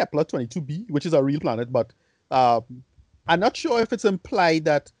Kepler 22b, which is a real planet, but um I'm not sure if it's implied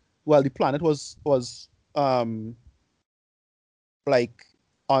that well the planet was um like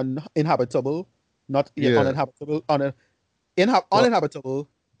uninhabitable, not yeah, Yeah. uninhabitable, Well, uninhabitable,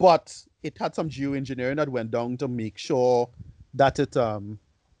 but it had some geoengineering that went down to make sure that it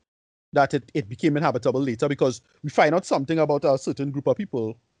became inhabitable later because we find out something about a certain group of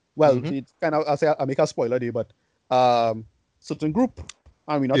people. Well, hmm it's kind of I make a spoiler there, but certain group,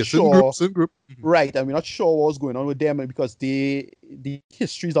 and we're not yeah, sure, certain group. Mhm. right? And we're not sure what's going on with them because the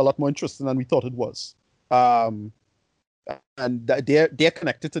history is a lot more interesting than we thought it was. Um, and they're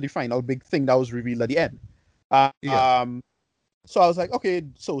connected to the final big thing that was revealed at the end. Yeah, Um, so I was like, okay,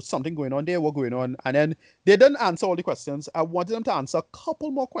 so something going on there, what going on? And then they didn't answer all the questions. I wanted them to answer a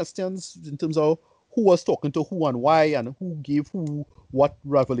couple more questions in terms of who was talking to who and why, and who gave who what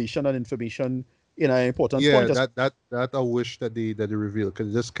revelation and information in an important point. yeah. Just That I wish that they reveal because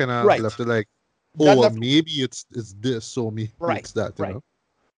it just kind of right. left it like, oh, That well, left maybe it's this, so maybe right, it's that. You right, know.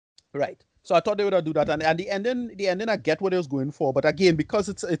 right. So I thought they would do that, and the ending, I get what they was going for, but again, because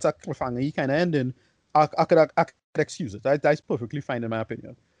it's a cliffhanger kind of ending, I could excuse it. That's perfectly fine in my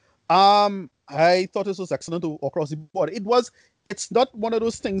opinion. I thought this was excellent across the board. It's not one of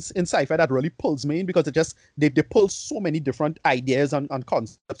those things in sci-fi that really pulls me in because they pull so many different ideas and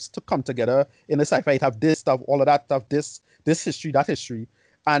concepts to come together in a sci-fi. It have this stuff, all of that stuff, this history, that history,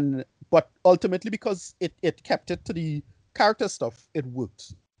 and but ultimately because it kept it to the character stuff, it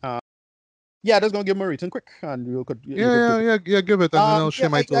worked. Yeah, just gonna give him a rating quick, and you could Yeah, pick. yeah. Give it, and then I'll Yeah, share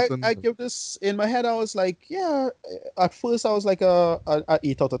my thoughts. I give this in my head. I was like, yeah. At first, I was like a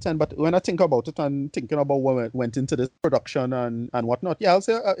 8 out of 10, but when I think about it and thinking about what went into this production and whatnot, yeah, I'll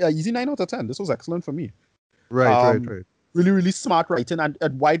say a easy 9 out of 10. This was excellent for me. Right, right, Um, right. really, really smart writing and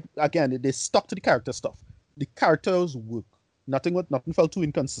wide. Again, they stuck to the character stuff. The characters work. Nothing felt too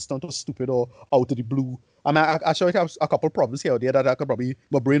inconsistent or stupid or out of the blue. I mean, I sure have a couple problems here or there that I could probably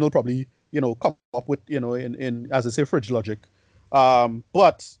my brain will probably come up with in as I say fridge logic.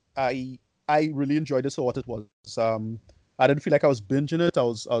 But I really enjoyed it for what it was. I didn't feel like I was binging it. I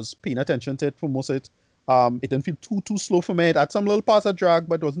was paying attention to it for most of it. It didn't feel too slow for me. It had some little parts that drag,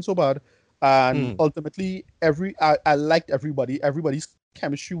 but it wasn't so bad. And Mm. ultimately, I liked everybody. Everybody's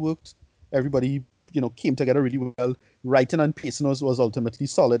chemistry worked. Everybody came together really well. Writing and pacing was ultimately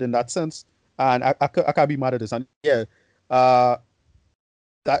solid in that sense. And I can't be mad at this. And yeah, uh,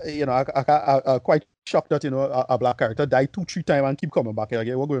 that I quite shocked that a black character died 2 3 times and keep coming back. Like,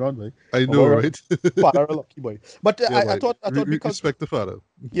 yeah, what's going on, boy? I My know, boy, right? father a lucky boy. But Yeah, I but thought because respect the father.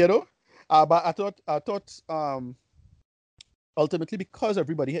 you know, but I thought ultimately because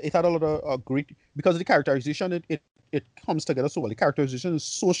everybody it had a lot of great because of the characterization it comes together so well. The characterization is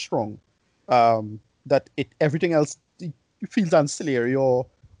so strong that everything else it feels ancillary or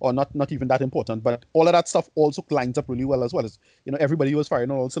not even that important. But all of that stuff also lines up really well as well. As everybody was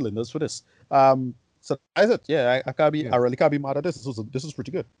firing on all cylinders for this. So that's it. Yeah, I can't be Yeah. I really can't be mad at this. This is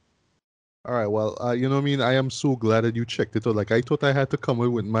pretty good. All right. Well, you know what I mean? I am so glad that you checked it out. Like, I thought I had to come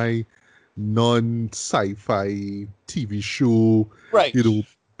in with my non-sci-fi TV show, Right. you know,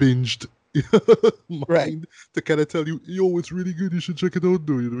 binged Right. mind to kind of tell you, yo, it's really good. You should check it out,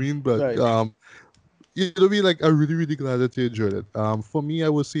 though. You know what I mean? But Right. you know what I mean? Like, I'm really, really glad that you enjoyed it. For me, I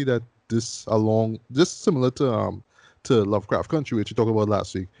would say that just similar to Lovecraft Country, which you talked about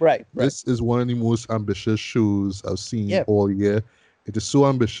last week. Right. Right. This is one of the most ambitious shows I've seen Yeah. all year. It is so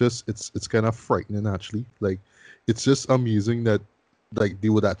ambitious. It's kind of frightening actually. Like it's just amazing that like they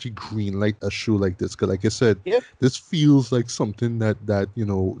would actually greenlight a show like this. Because like I said, Yeah. this feels like something that that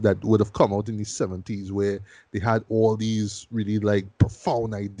would have come out in the 70s where they had all these really like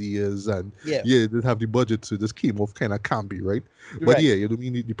profound ideas and Yeah. yeah, they didn't have the budget, so this came off kind of campy, right? But Right. yeah, you know what I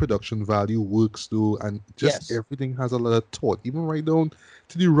mean? The production value works though, and just Yes. everything has a lot of thought, even right down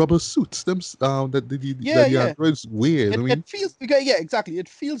to the rubber suits that Yeah. that the Yeah. androids wear. You know what I It mean? feels okay, yeah, exactly. It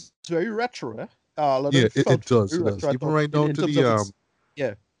feels very retro. A lot of Yeah, it it felt does. very It does. retro. I Even thought right in, down in to terms the of its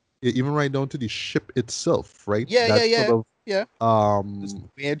yeah, yeah, even right down to the ship itself, right? yeah, yeah, That sort yeah, of yeah. This um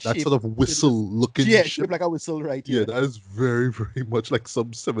weird that shape. sort of It is whistle looking yeah, ship. shaped like a whistle, right? Yeah, Yeah, that is very, very much like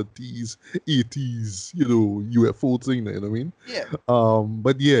some 70s, 80s, UFO thing, you know what I mean? yeah,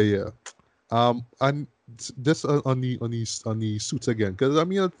 But yeah, yeah. And just on the suits again, because I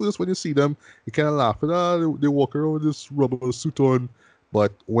mean, at first when you see them, you kind of laugh, and they walk around with this rubber suit on,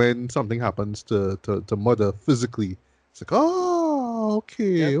 but when something happens to mother physically, it's like, oh,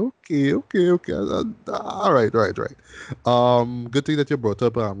 Yep. okay. All right, right. Good thing that you brought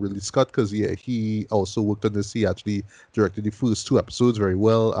up Ridley Scott, because yeah, he also worked on this. He actually directed the first two episodes very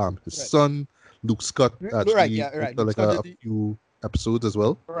well. His Right. son Luke Scott Right. actually Yeah. worked Right. on Luke like Scott a did the. few episodes as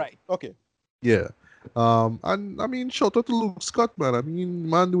well. Right. Okay. Yeah. And I mean, shout out to Luke Scott, man. I mean,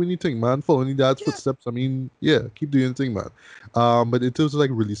 man, do anything, man. Following your dad's Yeah. footsteps. I mean, yeah, keep doing your thing, man. But in terms of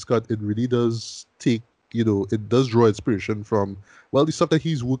like Ridley Scott, it really does take, it does draw inspiration from, well, the stuff that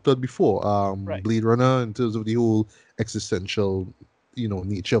he's worked on before. Right. Blade Runner, in terms of the whole existential,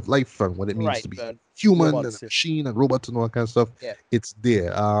 nature of life and what it means Right. to be human and a Robots. Yeah. machine and robots and all that kind of stuff. Yeah. It's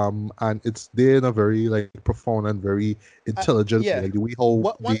there. And it's there in a very like profound and very intelligent way. Yeah. Like the way how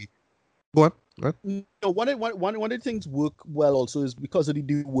What one? they go on. Right? No, one of the things work well also is because of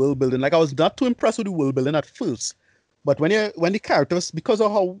the world building. Like I was not too impressed with the world building at first, but when the characters, because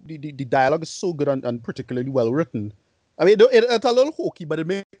of how the dialogue is so good and particularly well written, I mean it's a little hokey, but it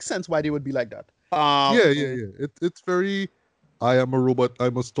makes sense why they would be like that. Yeah. It's very. I am a robot. I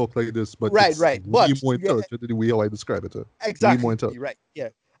must talk like this, but it's Right. way But more yeah, intelligent in the way how I describe it. Way more exactly intelligent. right. Yeah.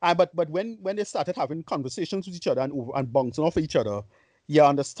 But when they started having conversations with each other and bouncing off each other, you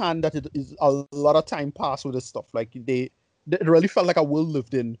understand that it is a lot of time passed with this stuff. Like it really felt like a world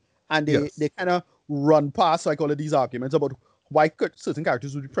lived in, and they Yes. kind of run past like all of these arguments about why could certain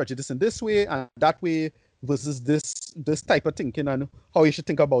characters would be prejudiced in this way and that way versus this type of thinking and how you should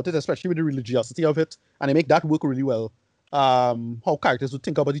think about it, especially with the religiosity of it, and they make that work really well. How characters would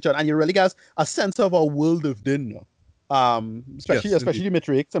think about each other, and you really get a sense of our world lived in. Especially Yes, indeed. especially the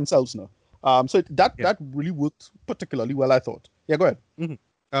Matrix themselves now. So Yeah. that really worked particularly well, I thought. Yeah, go ahead. hmm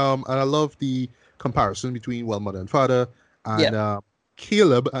and I love the comparison between well, mother and father, Yeah, and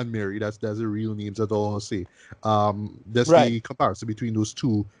Caleb and Mary. That's the real names that all say. That's right. the comparison between those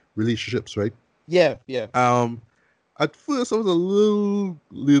two relationships, right? Yeah. Um, at first I was a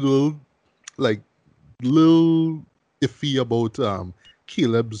little like little iffy about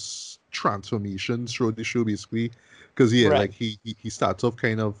Caleb's transformation throughout the show, basically, because yeah, like Right. he starts off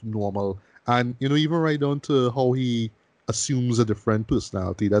kind of normal, and even right down to how he assumes a different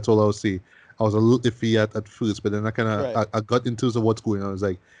personality. That's all I'll say. I was a little iffy at first, but then I kind of Right. I got into what's going on. I was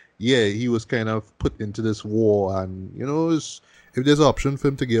like, yeah, he was kind of put into this war, and if there's an option for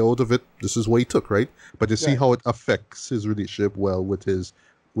him to get out of it, this is what he took, right? But to see Right. how it affects his relationship well with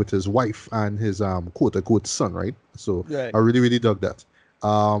his wife and his quote unquote son, right? So Right. I really dug that.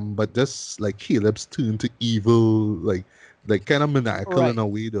 But just like Caleb's turn to evil, like kind of maniacal in Right. a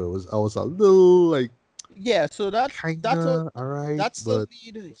way, though, I was a little like Yeah. So that's what kinda alright, that's the but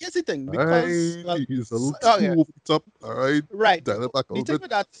lead. Here's the thing, because alright, he's a little okay, too over the top. Alright, right. dial it back a The little thing bit.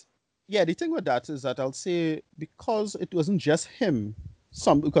 with that, yeah, the thing with that is that I'll say because it wasn't just him,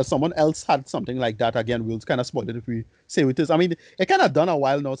 because someone else had something like that. Again, we'll kind of spoil it if we say it is. I mean, it kind of done a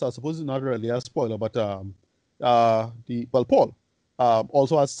while now, so I suppose it's not really a spoiler. But Paul,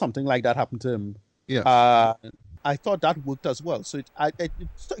 also has something like that happen to him. Yes, Uh, I thought that worked as well. So it's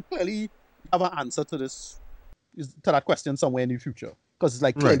clearly have an answer to to that question somewhere in the future, because it's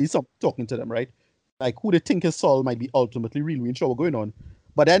like right. clearly some talking to them, right? Like who they think is Saul might be ultimately really unsure what's going on.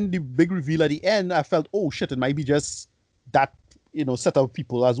 But then the big reveal at the end, I felt, oh shit, it might be just that set of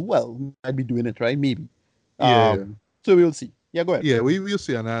people as well might be doing it, right? Maybe. Yeah. So we'll see. Yeah, go ahead. Yeah, we will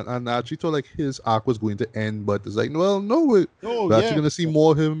see, and I actually thought like his arc was going to end, but it's like, well, no, Oh we're actually yeah, gonna see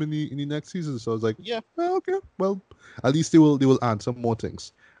more of him in the next season. So I was like, yeah, well, okay, well, at least they will answer more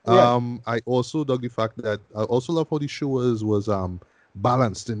things. right, I also dug the fact that I also love how the show was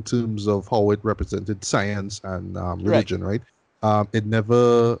balanced in terms of how it represented science and right. religion, right? It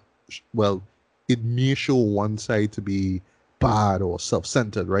never, well, it may show one side to be bad or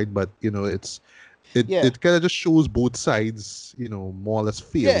self-centered, right? But it Yeah, it kind of just shows both sides, more or less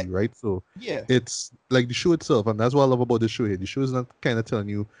yeah, fairly, right? So yeah, it's like the show itself, and that's what I love about the show here. The show is not kind of telling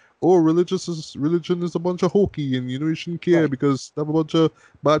you, oh, religion is a bunch of hokey, and you shouldn't care right. because there's a bunch of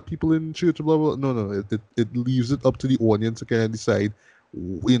bad people in church, blah blah. No, it leaves it up to the audience to kind of decide,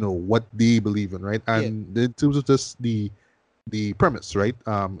 what they believe in, right? Yeah, And in terms of just the premise, right?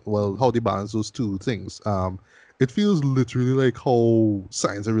 Well, how they balance those two things. It feels literally like how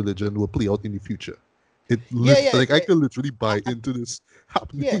science and religion will play out in the future. yeah. Like I could literally buy I, into this yeah.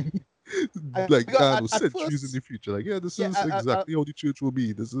 happening I like got I don't know, at centuries in first. the future. Like, yeah, this Yeah, is exactly how the church will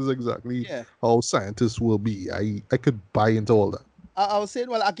be. This is exactly yeah. how scientists will be. I could buy into all that. I was saying,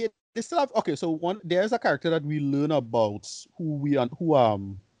 well, again, they still have okay. So there's a character that we learn about who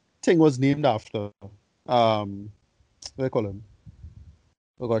thing was named after. What do you call him?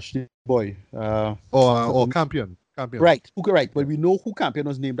 Oh gosh, the boy. Or Forgot- Campion. Campion. Right, right. Yeah. But we know who Campion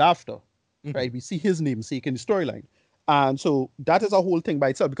was named after. Mhm. Right? We see his namesake in the storyline. And so that is a whole thing by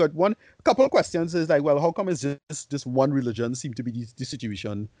itself. Because one couple of questions is like, well, how come is this one religion seem to be the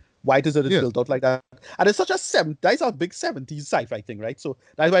situation? Why is it it's Yeah. built out like that? And it's such a that's a big 70s sci-fi thing, right? So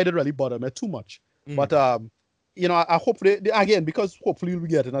that's why it didn't really bother me too much. Mhm. But I hope again, because hopefully we'll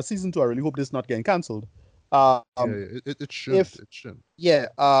get in a season two, I really hope this is not getting cancelled. Yeah. Um It shouldn't. if It shouldn't. yeah,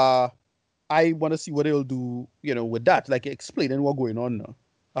 I want to see what they'll do, with that, like explaining what's going on now.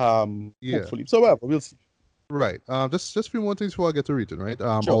 Yeah. Hopefully. So whatever, we'll see. Right. Just a few more things before I get to reading, right?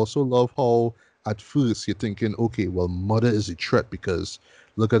 I Sure. also love how at first you're thinking, okay, well, Mother is a threat because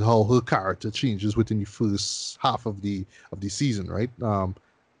look at how her character changes within the first half of the season, right?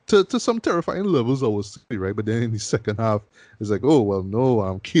 To some terrifying levels, I was say, right? But then in the second half, it's like, oh well,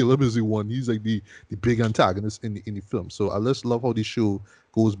 no, Caleb is the one. He's like the big antagonist in the film. So I just love how the show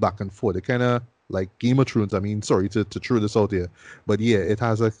goes back and forth. It kind of like Game of Thrones. I mean, sorry to throw this out here, but yeah, it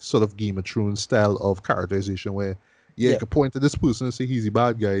has a sort of Game of Thrones style of characterization where yeah, you Yeah. can point to this person and say he's a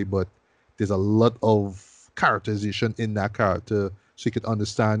bad guy, but there's a lot of characterization in that character so you could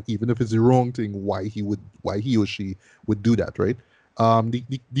understand even if it's the wrong thing why he or she would do that, right?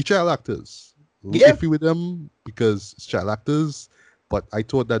 The child actors, a little Yeah. iffy with them because it's child actors, but I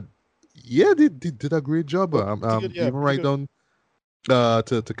thought that yeah, they did a great job. Pretty good. Yeah. Even Pretty right good. down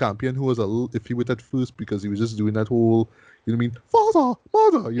to Campion, who was a little iffy with at first because he was just doing that whole, you know what I mean, father,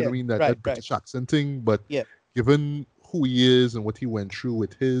 mother, you know Yeah. what I mean, that Right. that Right. British accent thing. But Yeah. given who he is and what he went through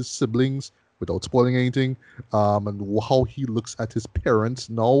with his siblings, without spoiling anything, and how he looks at his parents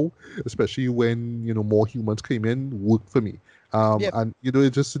now, especially when more humans came in, worked for me. Yeah. And it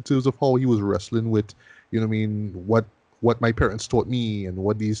just in terms of how he was wrestling with, what my parents taught me and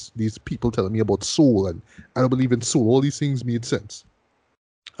what these people telling me about soul and I don't believe in soul. All these things made sense.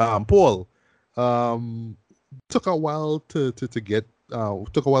 Paul, um, took a while to get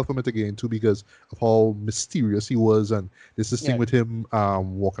took a while for me to get into because of how mysterious he was, and there's this thing Yeah. with him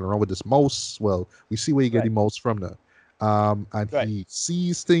walking around with this mouse. Well, we see where you get the Right. mouse from now. And Right. he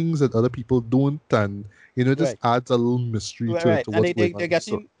sees things that other people don't, and it just Right. adds a little mystery Right. to Right. And what's going on they in the get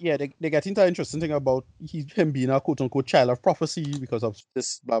story. in. Yeah. They get into an interesting thing about him being a quote unquote child of prophecy because of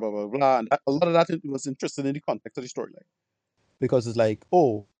this blah blah blah blah. And a lot of that was interesting in the context of the storyline because it's like,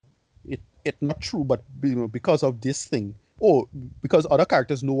 oh, it not true, but because of this thing, oh, because other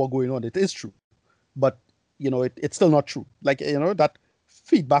characters know what's going on, it is true, but it's still not true. Like that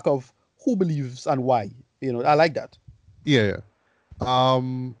feedback of who believes and why. I like that. Yeah, yeah.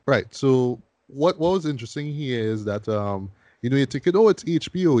 Right. So what was interesting here is that you're thinking, oh, it's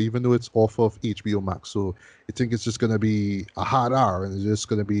HBO, even though it's off of HBO Max. So you think it's just gonna be a hard R and it's just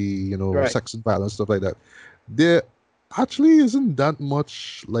gonna be, Right. sex and violence, stuff like that. There actually isn't that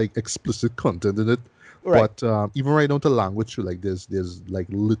much like explicit content in it. Right. But even right down to language, too, like there's like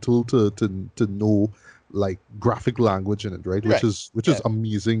little to no like graphic language in it, right? Which Right. is Yeah.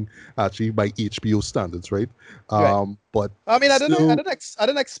 amazing actually by HBO standards, right? Right. But I mean, still, I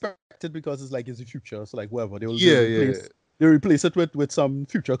didn't expect it because it's like it's the future. So like whatever they'll yeah, yeah, replace it with some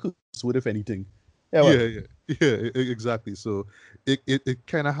future with if anything. Yeah. yeah, Whatever. yeah, yeah, exactly. So it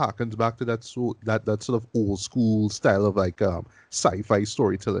kind of harkens back to that sort of old school style of like sci-fi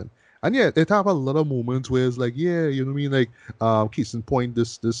storytelling. And yeah, it have a lot of moments where it's like, yeah, you know what I mean, like case in point,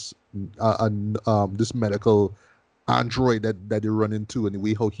 this medical android that they run into and the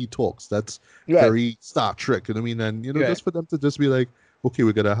way how he talks, that's Right. very Star Trek, you know what I mean? And Right. just for them to just be like, okay,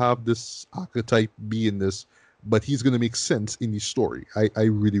 we're gonna have this archetype be in this, but he's gonna make sense in the story. I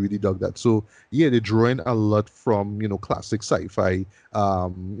really, really dug that. So yeah, they're drawing a lot from, classic sci-fi,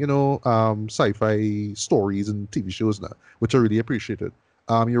 sci-fi stories and TV shows now, which I really appreciated.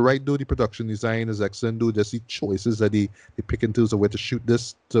 You're right though, the production design is excellent though. Just the choices that they pick in terms of where to shoot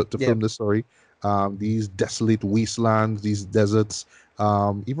this to Yeah. film this story. These desolate wastelands, these deserts,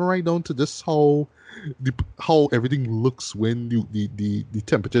 even right down to this how everything looks when the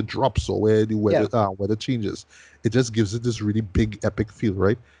temperature drops or where the Yeah. weather changes. It just gives it this really big epic feel,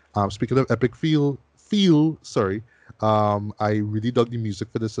 right? Speaking of epic sorry, I really dug the music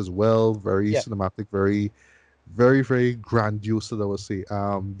for this as well. Very Yeah. cinematic, very very very grandiose, I would say.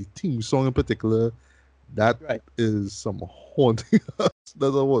 The theme song in particular, that Right. is some haunting.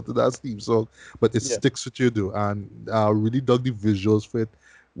 That's a what that's theme song, but it Yeah. sticks with you, do. And really dug the visuals for it,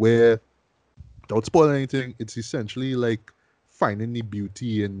 where don't spoil anything. It's essentially like finding the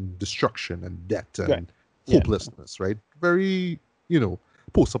beauty in destruction and death Right. and Yeah. hopelessness, right? Very,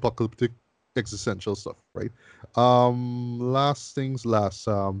 post-apocalyptic existential stuff, right? Last things last.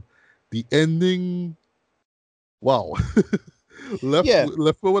 The ending. Wow. Yeah,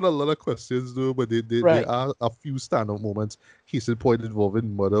 left me with a lot of questions though, but there right. are a few standout moments. Case in point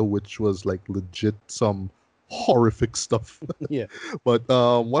involving Mother, which was like legit some horrific stuff. Yeah. But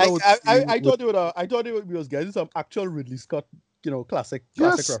what I would say I with thought I thought it was getting some actual Ridley Scott, classic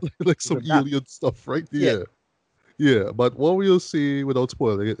yes, references like some and that. alien stuff, right? Yeah. Yeah. Yeah, but what we'll see without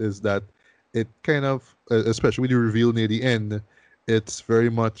spoiling it is that it kind of, especially when you reveal near the end, it's very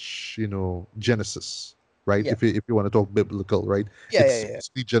much Genesis, right? Yeah. If you want to talk biblical, right? Yeah, It's yeah, yeah.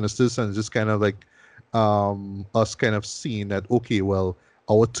 basically Genesis, and it's just kind of like us kind of seeing that okay, well,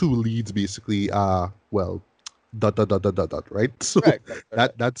 our two leads basically are well dot dot dot dot dot dot, right? So Right, right, right,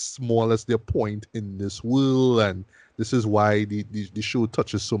 right. that's more or less their point in this world, and this is why the show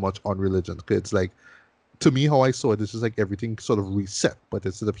touches so much on religion. 'Cause it's like to me, how I saw it, this is like everything sort of reset, but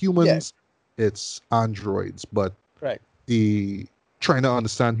instead of Yeah, humans, it's androids. But right. the trying to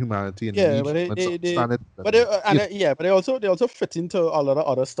understand humanity and they Yeah, need but humans to they understand it. but And yeah, but they also fit into a lot of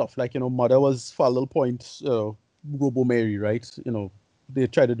other stuff. Like, Mother was for a little point, Robo Mary, right? They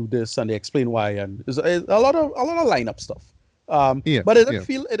try to do this and they explain why, and it's a lot of lineup stuff. yeah, But yeah,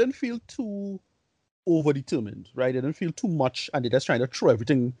 it didn't feel too overdetermined, right? It didn't feel too much, and they're just trying to throw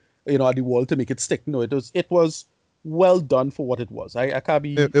everything, at the wall to make it stick. No, it was well done for what it was. I can't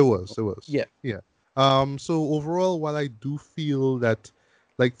be, it was, yeah, yeah. So overall, while I do feel that,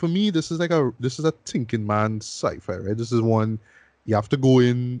 like for me, this is a thinking man's sci-fi, right? This is one you have to go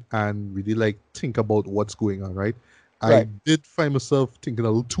in and really like think about what's going on, right? I right, did find myself thinking a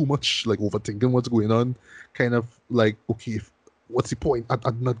little too much, like overthinking what's going on, kind of like, okay, what's the point?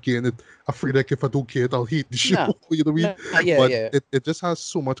 I'm not getting it. Afraid like if I don't get it, I'll hate the show. nah, You know what I mean? nah, yeah, But yeah, it just has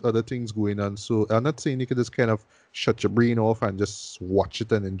so much other things going on. So I'm not saying you can just kind of shut your brain off and just watch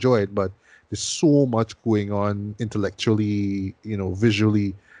it and enjoy it, but there's so much going on intellectually,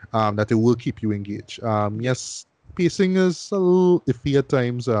 visually, that it will keep you engaged. yeah, Yes, pacing is a little iffy at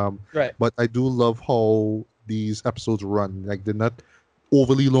times, right, but I do love how these episodes run. Like they're not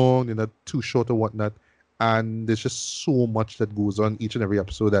overly long, they're not too short or whatnot. And there's just so much that goes on each and every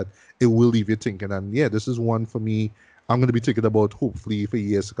episode that it will leave you thinking. And yeah, this is one for me. I'm going to be thinking about hopefully for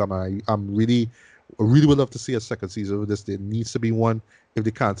years to come. I really would love to see a second season of this. There needs to be one. If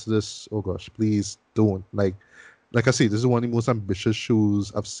they cancel this, oh gosh, please don't. Like I say, this is one of the most ambitious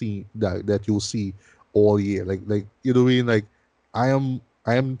shows I've seen that you'll see all year. Like you know what I mean? Like I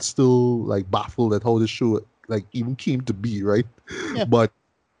am still like baffled at how this show like even came to be, right? yeah, But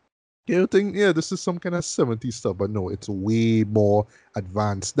you think, yeah, this is some kind of 70s stuff, but no, it's way more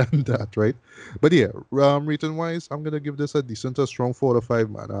advanced than that, right? But yeah, rating wise, I'm gonna give this a decent, a strong 4 to 5,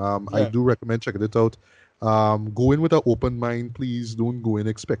 man. I yeah, do recommend checking it out. Go in with an open mind, please. Don't go in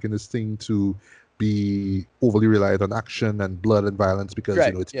expecting this thing to be overly reliant on action and blood and violence because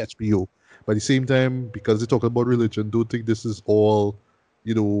right, it's yeah, HBO. But at the same time, because they talk about religion, don't think this is all,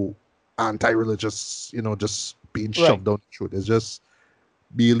 you know, anti-religious, just being right, shoved down your throat. It's just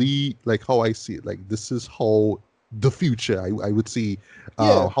really like how I see it. Like this is how the future I would see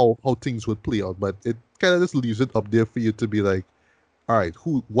yeah, how things would play out. But it kind of just leaves it up there for you to be like, all right,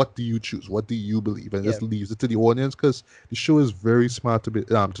 what do you choose? What do you believe? And yeah, just leaves it to the audience because the show is very smart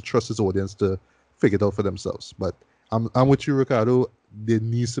to trust its audience to figure it out for themselves. But I'm with you, Ricardo. There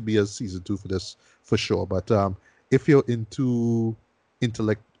needs to be a season 2 for this for sure. But if you're into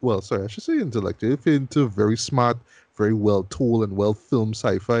intellect, well, sorry, I should say intellect. If you're into very smart, very well told and well filmed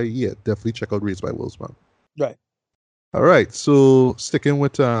sci-fi, yeah, definitely check out Raised by Wolves, man. right, All right, so sticking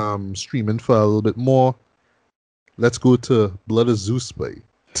with streaming for a little bit more, let's go to Blood of Zeus, play.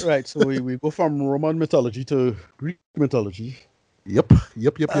 right. So we go from Roman mythology to Greek mythology. Yep,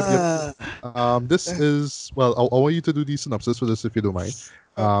 yep, yep, yep, yep. Uh, This is well. I want you to do the synopsis for this if you don't mind.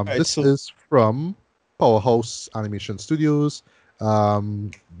 right. This So is from Powerhouse Animation Studios.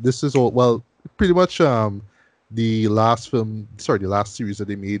 This is all well, pretty much. The last film, sorry, the last series that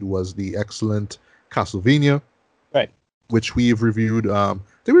they made was the excellent Castlevania, right. which we've reviewed.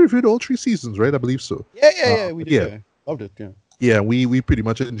 They reviewed all 3 seasons, right? I believe so. Yeah, yeah, yeah. We But did. yeah, Yeah, loved it. Yeah, yeah, we pretty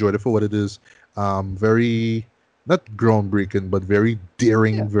much enjoyed it for what it is. Very not groundbreaking, but very yeah,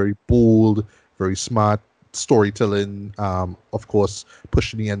 daring, very bold, very smart storytelling. Of course,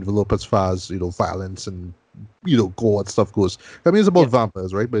 pushing the envelope as far as violence and gore and stuff goes. I mean, it's yeah. about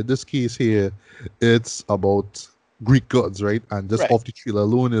vampires, right? But in this case here, it's about Greek gods, right? And just Right. off the trailer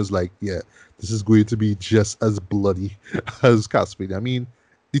alone is like, yeah, this is going to be just as bloody as Castlevania. I mean,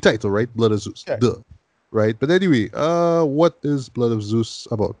 the title, right? Blood of Zeus. Okay. Duh, right? But anyway, what is Blood of Zeus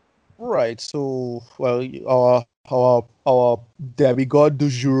about? Right. So, well, our demigod du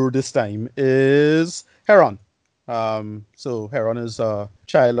jour this time is Heron. So Heron is a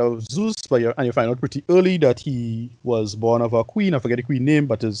child of Zeus, but you find out pretty early that he was born of a queen. I forget the queen name,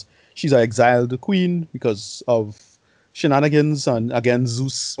 but she's an exiled queen because of shenanigans and again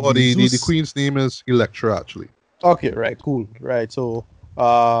Zeus Oh, being the Zeus. queen's name is Electra, actually. Okay, right, cool, right. So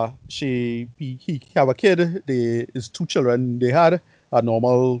he have a kid. They is two children. They had a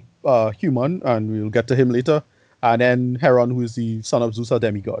normal human, and we'll get to him later. And then Heron, who is the son of Zeus, a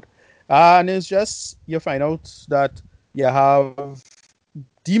demigod. And it's just you find out that you have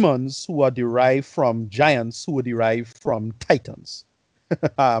demons who are derived from giants who are derived from titans.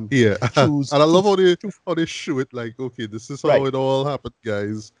 um, Yeah, and through, I love through how they show it. Like, okay, this is how right, it all happened,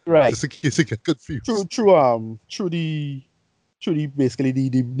 guys. right. Just in case you get Through confused. through the basically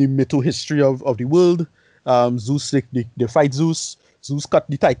the mytho history of the world. Zeus they fight Zeus. Zeus cut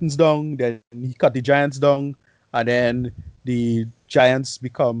the Titans down, then he cut the giants down, and then the giants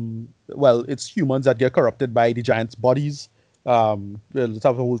become well, it's humans that get corrupted by the giants' bodies. That's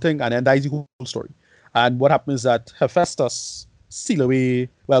the whole thing, and then that is the whole story. And what happens is that Hephaestus seal away,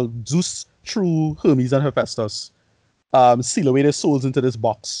 well, Zeus through Hermes and Hephaestus seal away their souls into this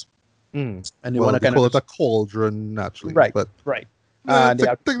box, Mm. and they want Well, to they kind of call it a cauldron naturally, right, but right. And they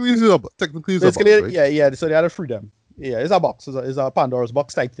have technically it's a box, basically, right? yeah. So they had to free them. Yeah, it's a box. It's a Pandora's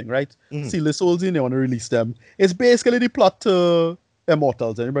box type thing, right? Mhm. Seal the souls in, they want to release them. It's basically the plot to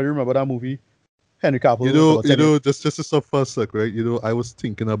Immortals. Anybody remember that movie? Henry Cavill about 10 years. Just to stop for a sec, right? I was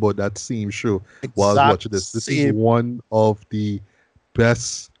thinking about that same show while I was Exact watching this. This is same. one of the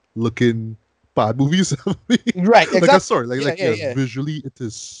best looking bad movies ever made. Right, Like, exactly. sorry, Yeah. visually it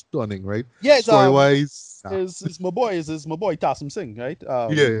is stunning, right? Yeah, it's Story wise, is my boy, is my boy Tassim Singh, right?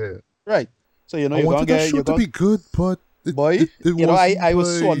 yeah. Right. So I you're wanted gonna that get show you're to gonna be good, but boy. it I wasn't.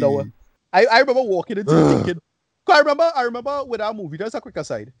 was so underwhelmed. I remember walking into it thinking, 'cause I remember with that movie, just a quick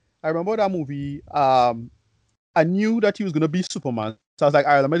aside. I remember that movie, I knew that he was gonna be Superman. So I was like,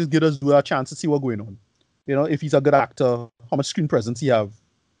 all right, let me just give us a chance to see what's going on. If he's a good actor, how much screen presence he have.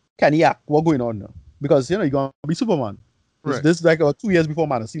 Can he act? What's going on now? Because you're gonna be Superman. Right. This is like 2 years before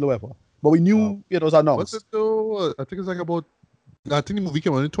Man of Steel or whatever. But we knew it was announced. What's it though? I think it's like about. I think the movie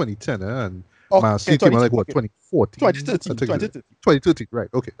came out in 2010, and Okay, Man of Steel came out like what 2014? 2013. I think 2013. 2013. Right.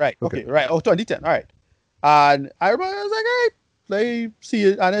 Okay. Right. Okay. Right. Oh, 2010. All right. And I remember I was like, all right, like see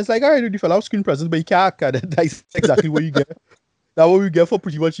it, and it's like, all right, the fella have screen presence, but he can't act, and that's exactly what you get. That's what we get for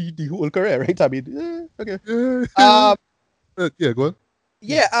pretty much the whole career, right? I mean, okay. Yeah, go on.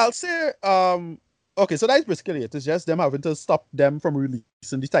 Yeah, I'll say, okay, so that's basically it. It's just them having to stop them from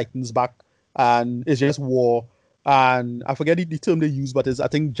releasing the Titans back, and it's just war. And I forget the term they use, but it's I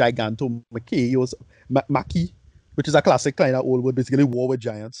think Gigantomachy or Maki, which is a classic kind of old word, basically war with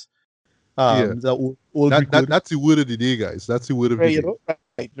giants. Yeah. The old Greek word. That's the word of the day, guys. That's the word of the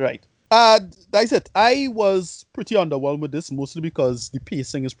day. Right. That's it. I was pretty underwhelmed with this, mostly because the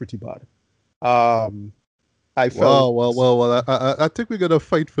pacing is pretty bad. I felt. Well. I think we're gonna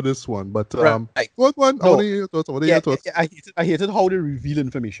fight for this one, but Right. go on. No. What are your thoughts? I hated how they reveal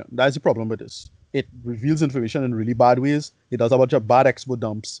information. That's the problem with this. It reveals information in really bad ways. It does a bunch of bad expo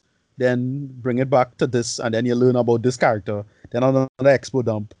dumps, then bring it back to this, and then you learn about this character, then another expo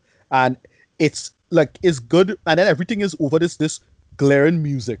dump, and it's like it's good, and then everything is over this glaring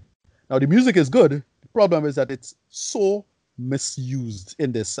music. Now the music is good. The problem is that it's so misused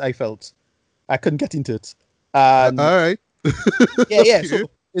in this. I felt I couldn't get into it. All right. Yeah. Okay. So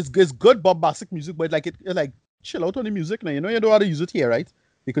it's good bombastic music, but like it like chill out on the music now. You know how to use it here, right?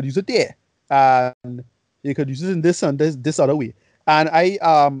 You could use it there, and you could use it in this and this other way. And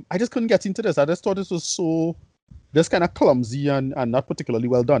I just couldn't get into this. I just thought this was so just kind of clumsy and not particularly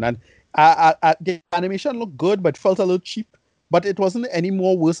well done. And the animation looked good, but felt a little cheap. But it wasn't any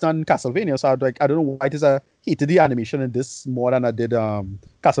more worse than Castlevania. So I don't know why it is I hated the animation in this more than I did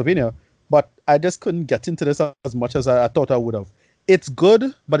Castlevania. But I just couldn't get into this as much as I thought I would have. It's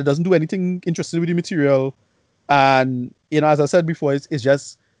good, but it doesn't do anything interesting with the material. And as I said before, it's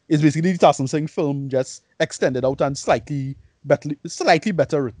basically the Tassim Singh film just extended out and slightly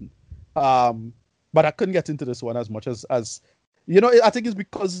better written. But I couldn't get into this one as much as I think it's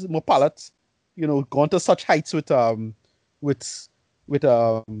because my palate, gone to such heights with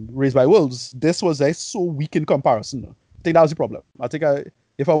Raised by Wolves. This was so weak in comparison. I think that was the problem. I think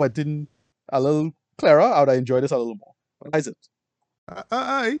if I went in a little clearer, I would have enjoyed this a little more. But that's it.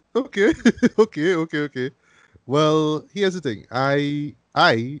 Okay. Okay. Well, here's the thing. I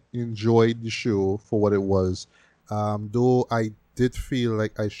enjoyed the show for what it was. Though I did feel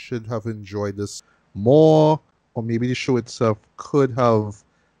like I should have enjoyed this more, or maybe the show itself could have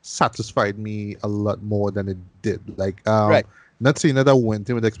satisfied me a lot more than it did. Like, Right. not saying that I went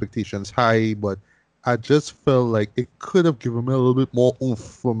in with expectations high, but I just felt like it could have given me a little bit more oomph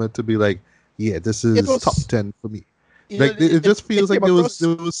for me to be like, yeah, this It is top was, 10 for me. you know, Like it just it feels like came across.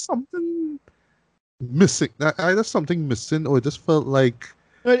 there was something missing. Either something missing, or it just felt No,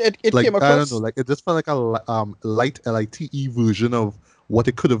 it like came I don't know, across. like it just felt like a light LITE version of what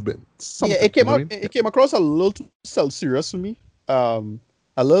it could have been. Yeah, Something, you know what I mean? it came across a little too self-serious for me.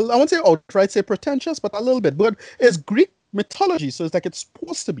 A little, I won't say outright say pretentious, but a little bit. But it's Greek mythology, so it's like it's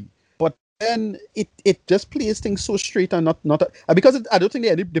supposed to be. But then it just plays things so straight and not because I don't think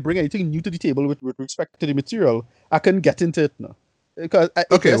they bring anything new to the table with respect to the material. I couldn't get into it now because it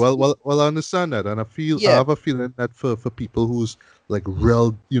Okay, just well, I understand that, and I yeah have a feeling that for people who's like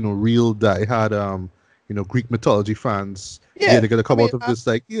real, real diehard, Greek mythology fans, yeah, yeah. they're gonna I come mean, out of this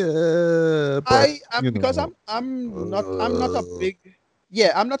like, yeah, but I'm because I'm not a big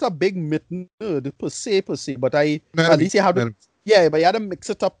yeah, I'm not a big myth nerd per se, but I not at me, least you have to not me. yeah, but you had to mix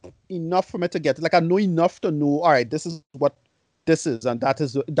it up enough for me to get it. Like I know enough to know, all right, this is what this is, and that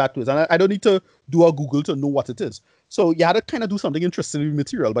is that is, and I don't need to do a Google to know what it is. So you had to kind of do something interesting with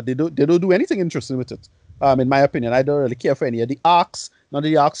material, but they don't do anything interesting with it. In my opinion, I don't really care for any of the arcs. None of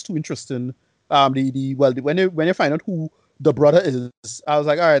the arcs too interesting. When you find out who the brother is, I was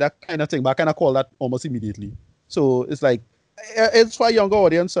like, all right, that kind of thing. But I kind of call that almost immediately. So it's like, it's for a younger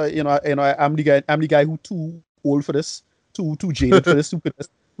audience. I'm the guy who too old for this, too jaded for this,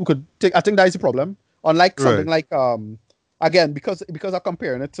 who could take. I think that is the problem. Unlike something Right. like again, because I'm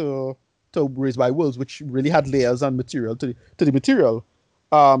comparing it to Raised by Wolves, which really had layers and material to the material.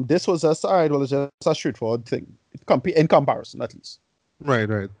 This was just all right. Well, it's just a straightforward thing in comparison, at least. Right,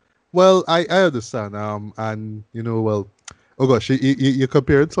 right. Well, I understand. And well, oh gosh, you're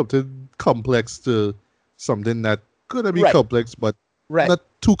comparing something complex to something that could be Right, complex, but right. not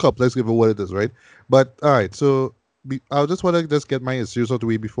too complex given what it is, right? But all right, so I just want to just get my issues out of the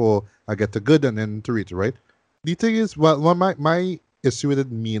way before I get to good and then to read it, right? The thing is, well, my issue with it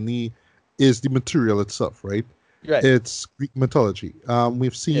mainly is the material itself, right? Right. It's Greek mythology.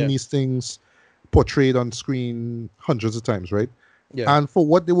 We've seen Yeah. these things portrayed on screen hundreds of times, right? Yeah. And for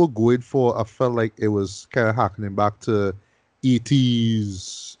what they were going for, I felt like it was kind of harkening back to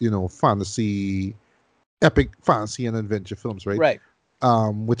ET's, fantasy, epic fantasy and adventure films, right? Right.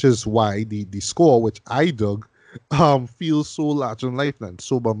 Which is why the score, which I dug, feels so large and life and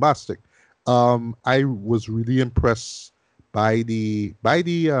so bombastic. I was really impressed by the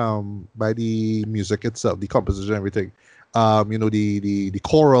music itself, the composition, everything. The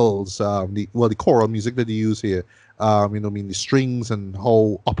chorals, the choral music that they use here. I mean the strings and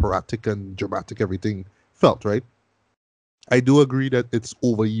how operatic and dramatic everything felt, right? I do agree that it's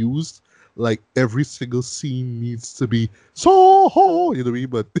overused. Like every single scene needs to be so, you know what I mean?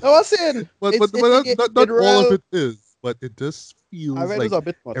 But I was saying but not all of real. it is. But it just I feels read it like a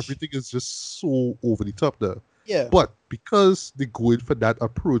bit much. everything is just so over the top there. Yeah. But because they go in for that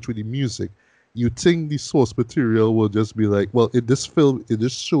approach with the music, you think the source material will just be like, well, in this film, in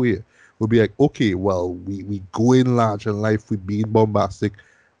this show here, will be like, okay, well, we go in large in life with being bombastic.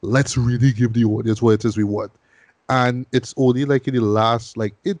 Let's really give the audience what it is we want. And it's only like in the last,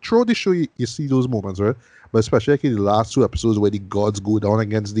 like throughout the show, you see those moments, right? But especially like in the last two episodes where the gods go down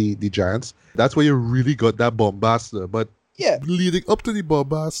against the giants, that's where you really got that bombast there. But Yeah. leading up to the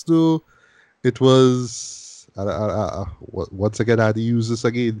bombast, though, it was once again I had to use this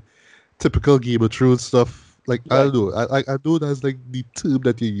again. Typical Game of Thrones stuff. Like I Right. don't know, I know that's like the term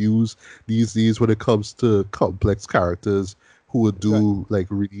that you use these days when it comes to complex characters who would Right. do like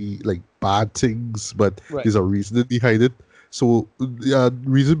really like bad things, but Right. there's a reason behind it. So the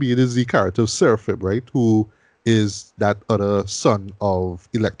reason being is the character of Seraphim, right? Who is that other son of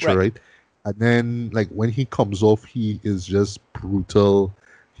Electra, Right. right? And then like when he comes off, he is just brutal.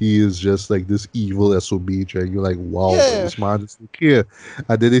 He is just like this evil SOB, and you're like, wow, Yeah. this man doesn't care.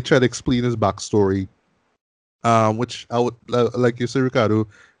 And then they try to explain his backstory, which I would like you say, Ricardo,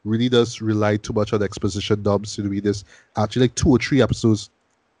 really does rely too much on exposition dumps to be this actually like 2 or 3 episodes.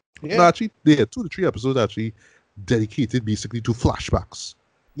 No, Yeah. actually, yeah, 2 to 3 episodes actually dedicated basically to flashbacks.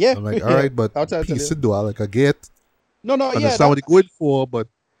 Yeah. I'm like, all Yeah. right, but I'll tell piece you. it though, I like I get No, no, yeah, understand what that they're going for, but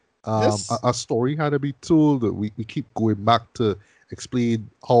this a story had to be told. We keep going back to explain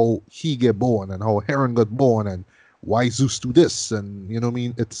how he get born and how Heron got born and why Zeus do this, and you know what I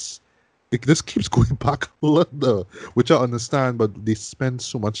mean. This keeps going back a lot though, which I understand, but they spend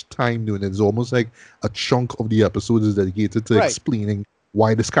so much time doing it. It's almost like a chunk of the episode is dedicated to right. explaining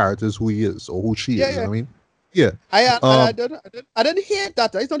why this character is who he is or who she Yeah, is. You yeah. know what I mean? Yeah. I Um. didn't hate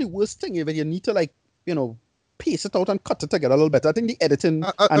that. It's not the worst thing if you need to like, you know, piece it out and cut it together a little bit. I think the editing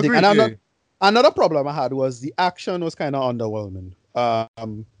and Agreed. Yeah. another problem I had was the action was kind of underwhelming.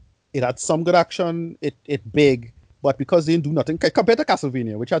 It had some good action. It big, but because they didn't do nothing compared to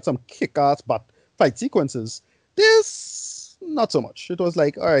Castlevania, which had some kick-ass but fight sequences, this not so much. It was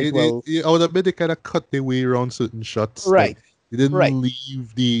like, all right, well, I would admit they kind of cut their way around certain shots. Like right, they didn't right,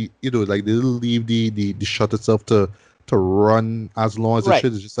 leave the, like they didn't leave the shot itself to run as long as it right,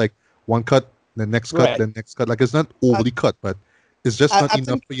 should. It's just like one cut, the next cut, right. then next cut. Like it's not I, overly cut, but it's just not I enough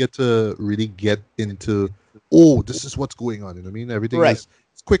think for you to really get into. Oh, this is what's going on. You know what I mean? Everything right. is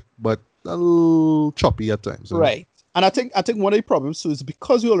it's quick, but a little choppy at times. You know? Right. And I think one of the problems too is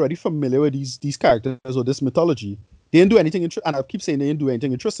because we're already familiar with these characters or this mythology, they didn't do anything and I keep saying they didn't do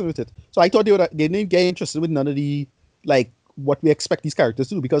anything interesting with it. So I thought they didn't get interested with none of the like what we expect these characters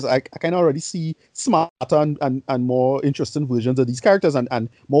to do because I can already see smarter and more interesting versions of these characters and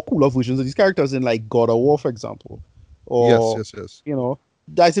more cooler versions of these characters in like God of War, for example. Yes, Or yes, yes.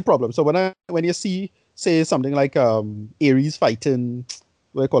 that's the problem. So when you see say something like Ares fighting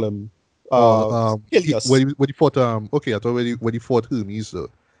what do you call him? Helios. When he fought okay, I thought when he fought Hermes, so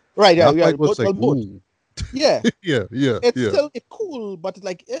Right, yeah, that yeah. fight was like Both. ooh. Yeah, Yeah, yeah, it's yeah. still it's cool, but it's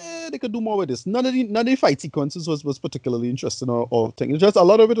like they could do more with this. None of the fight sequences was particularly interesting or thing. It's just a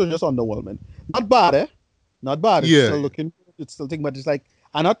lot of it was just underwhelming. Not bad, eh? Not bad. It's Yeah, still looking, it's still thing, but it's like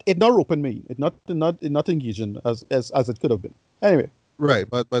it not roping me. It not engaging as it could have been. Anyway, right.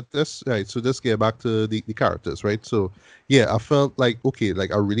 But that's right. So let's get back to the characters, right? So yeah, I felt like okay,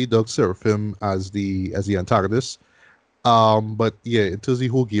 like I really dug Seraphim as the antagonist. But yeah, in terms of the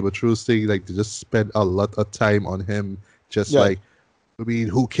whole Game of Thrones thing, like they just spent a lot of time on him, just yeah, like I mean,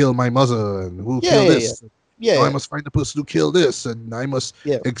 who killed my mother and who yeah, killed yeah, yeah, this? yeah, Now I yeah, must find the person who killed this, and I must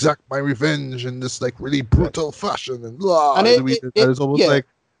yeah. exact my revenge in this like really Right. brutal fashion, and blah. And And it's almost yeah, like,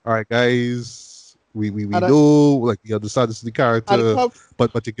 all right, guys, we and know, like we understand this is the and character, I,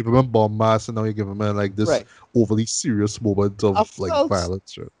 but you give him a bomb mass, and now you give him like this right. overly serious moment I of like felt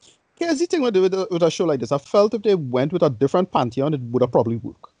violence. Right? Here's the thing with a show like this. I felt if they went with a different pantheon, it would have probably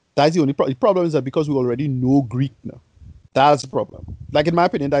worked. That's the only problem. The problem is that because we already know Greek now, that's the problem. Like in my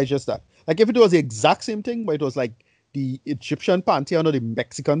opinion, that's just that. Like if it was the exact same thing, but it was like the Egyptian pantheon or the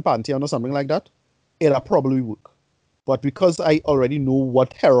Mexican pantheon or something like that, it'll probably work. But because I already know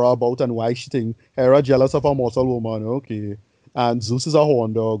what Hera about and why she think Hera jealous of a mortal woman, okay, and Zeus is a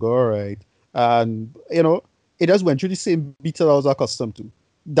horn dog, all right, and it just went through the same beats that I was accustomed to.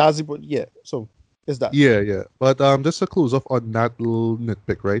 That's it, but yeah. So it's that. Yeah, yeah. But just to close off on that little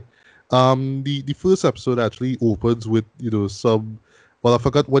nitpick, right? The first episode actually opens with some. Well, I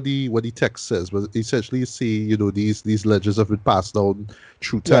forgot what the text says, but essentially say these legends have been passed down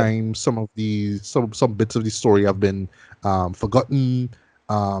through Right, time. Some of the some bits of the story have been forgotten.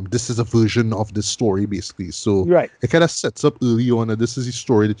 This is a version of the story basically, so right, it kind of sets up early on that this is a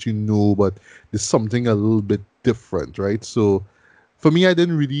story that you know, but there's something a little bit different, right? So for me, I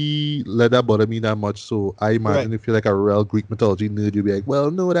didn't really let that bother me that much. So I right, imagine if you're like a real Greek mythology nerd, you'll be like, well,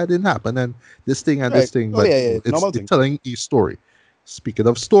 no, that didn't happen, and this right. thing. Oh But yeah, yeah. it's Normal it's thing. telling a story. Speaking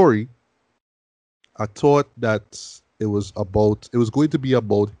of story, I thought that it was going to be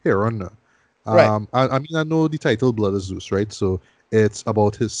about Heron. Right, I mean, I know the title Blood of Zeus, right? So it's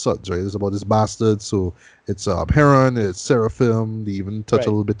about his sons, right? It's about his bastards. So it's Heron, it's Seraphim. They even touch a right,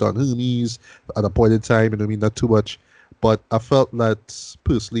 little bit on Hermes at a point in time, and I mean not too much. But I felt that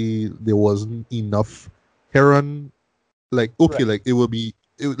personally there wasn't enough Heron. Like okay, right, like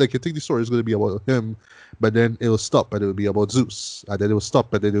like I think the story is going to be about him, but then it will stop and it will be about Zeus, and then it will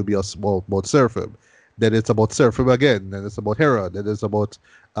stop and then it will be about Seraphim. Then it's about Seraphim again, then it's about Hera, then it's about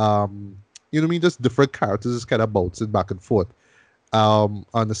you know what I mean, just different characters is kind of bouncing back and forth.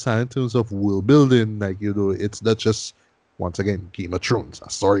 Understand in terms of world building, like it's not just once again Game of Thrones.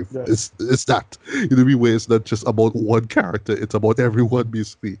 Sorry, right, it's that where it's not just about one character; it's about everyone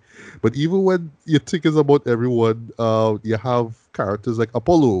basically. But even when you think it's about everyone, you have characters like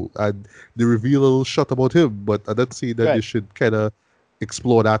Apollo, and they reveal a little shot about him. But I don't see that they right, should kind of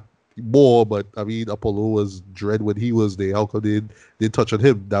explore that more. But I mean, Apollo was dread when he was there. How come they touch on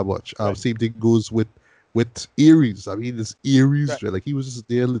him that much? right, Same thing goes with Ares. I mean, it's Ares, right, right? Like he was just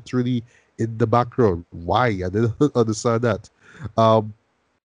there literally in the background. Why? I didn't understand that. Um,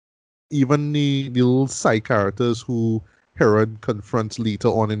 Even the little side characters who Heron confronts later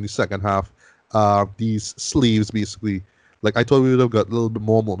on in the second half, these slaves basically. Like I thought we would have got a little bit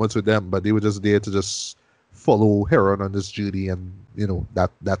more moments with them, but they were just there to just follow Heron on this journey, and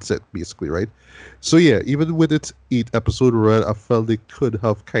that's it basically, right? So yeah, even with its 8 episode run, I felt they could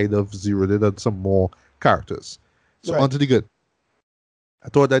have kind of zeroed in on some more characters. So right, onto the good. I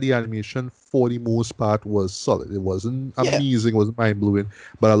thought that the animation for the most part was solid. It wasn't yeah, amazing, it wasn't mind blowing,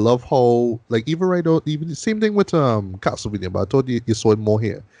 but I love how like even right now, even the same thing with Castlevania, but I thought you saw it more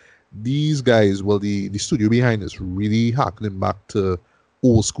here. these guys, well, the studio behind this really harkening back to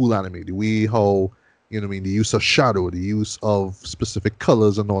old school anime. The way how, you know what I mean, the use of shadow, the use of specific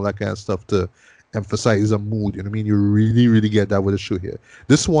colors and all that kind of stuff to emphasize a mood. You know what I mean? You really, really get that with the show here.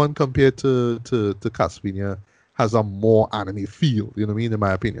 This one compared to Castlevania has a more anime feel, you know what I mean, in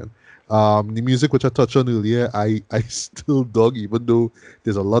my opinion. The music which I touched on earlier, I still dug, even though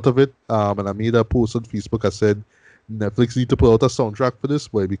there's a lot of it. And I made a post on Facebook. I said Netflix need to put out a soundtrack for this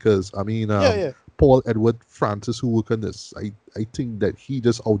boy because I mean, Yeah. Paul Edward Francis who worked on this, I think that he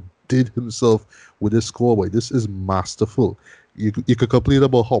just outdid himself with this score. Boy, this is masterful. You could complain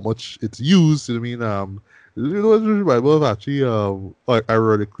about how much it's used. You know what I mean? You know what's remarkable of actually,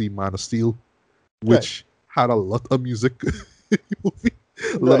 ironically, Man of Steel, Right. which had a lot of music. In the movie.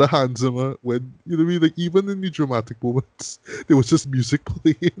 A lot Right. of Hans Zimmer. When you know what I mean, like even in the dramatic moments, there was just music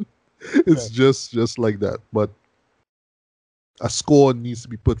playing. It's Right. just like that. But a score needs to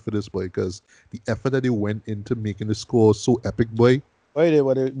be put for this boy because the effort that they went into making the score so epic, boy. But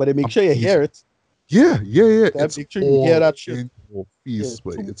they make sure you Amazing. hear it. Yeah. They It's make sure you hear all that shit. in your Yeah, face, it's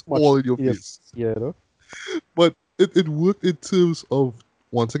boy. too It's much all in your in your face. face. Yeah, no? But it worked in terms of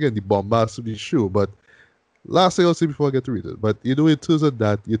once again the bombast of the show. But last thing I'll say before I get to read it. But you know, in terms of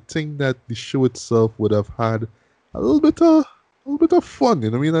that, you think that the show itself would have had a little bit of fun.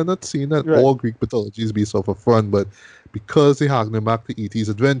 You know what I mean? I'm not saying that Right. all Greek mythology is based off of fun, but because they harken back to E.T.'s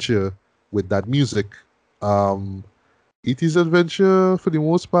adventure with that music, um, E.T.'s adventure for the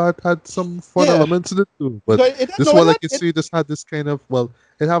most part had some fun Yeah. elements in it too. But No, it this no, one, it like had you it say, just had this kind of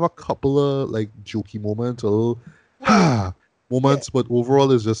it have a couple of like jokey moments, a little well, yeah. moments, but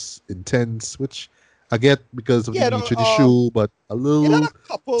overall it's just intense, which I get because of the Yeah, no, nature of the show, but a it had little it too had a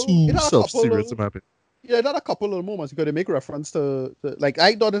couple self-serious of in my opinion. yeah, it had a couple of moments because they make reference to like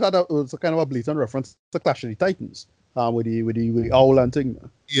I thought it was a kind of a blatant reference to Clash of the Titans, with the owl and thing.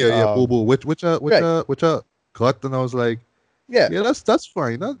 Yeah, Um, Bobo, right. which cut, and I was like, Yeah. yeah, that's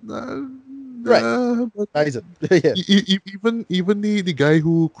fine. Right. But That is it. Yeah. even the guy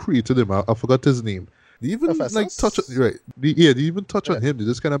who created him, I forgot his name. They even like touch on FSS. right. They even touch on Right. him. They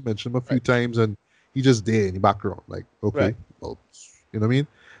just kind of mention him a few Right. times, and he just there in the background. Like, okay, Right. well, you know what I mean.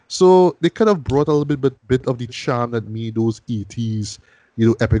 So they kind of brought a little bit of the charm that made those ETs,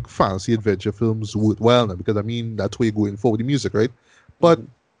 epic fantasy adventure films worthwhile now. Because I mean, that's where you're going for with the music, right? But Mhm.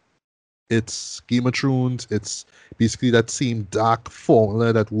 it's Game of Thrones. It's basically that same dark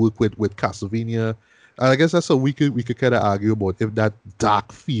formula that worked with Castlevania. And I guess that's what we could kind of argue about if that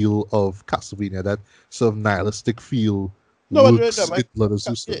dark feel of Castlevania, that sort of nihilistic feel, No, works in like Blood and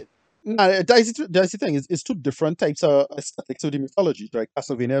Susa. yeah. Nah, that's the thing. It's two different types of aesthetics of the mythology. Right?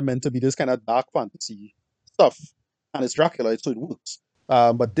 Castlevania meant to be this kind of dark fantasy stuff, and it's Dracula, so it works.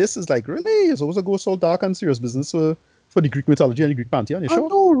 But this is like really, it's supposed to go so dark and serious business for the Greek mythology and the Greek pantheon. You I sure?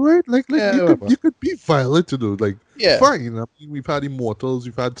 know, right? Like Yeah, you could whatever. you could be violent, like Yeah, fine. I mean, we've had Immortals,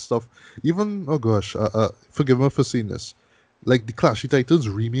 we've had stuff. Even oh gosh, forgive me for saying this, like the Clash of Titans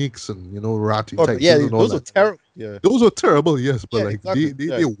remakes and Ratty oh, yeah, Titans and all those are that. terrible. Yeah, Those were terrible, yes, but yeah, like they exactly. they,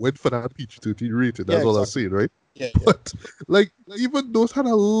 Yeah, they went for that PG-13 rating. yeah, That's all I'm exactly. saying, right? Yeah. But like even those had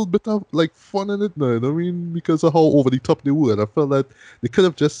a little bit of like fun in it now. You know what I mean, because of how over the top they were. And I felt that they could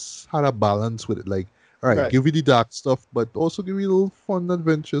have just had a balance with it. Like, all right, Right, give you the dark stuff, but also give you a little fun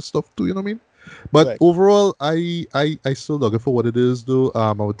adventure stuff too. You know what I mean? But right, overall, I still love it for what it is, though.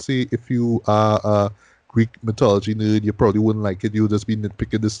 I would say if you are a Greek mythology nerd, you probably wouldn't like it. You'll just be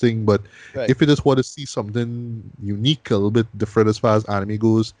nitpicking this thing. But right. if you just want to see something unique, a little bit different as far as anime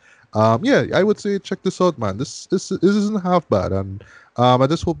goes, yeah, I would say check this out, man. This isn't half bad, and I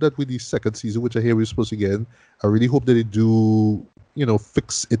just hope that with the second season, which I hear we're supposed to get, I really hope that they do,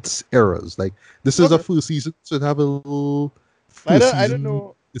 fix its errors. Like this is a Okay. first season, so it have a little first I don't season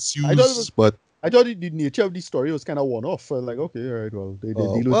know. I thought it was. issues, but I thought the nature of the story was kind of one off. Like, okay, all right, well, they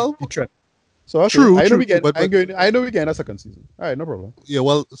deal with well, the trend. So okay, true, I know true, we true, get. but I know we get a second season. All right, no problem. yeah,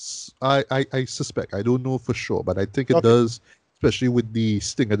 well, I suspect. I don't know for sure, but I think it Okay, does, especially with the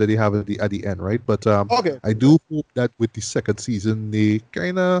stinger that they have at the end, right? But okay, I do hope that with the second season they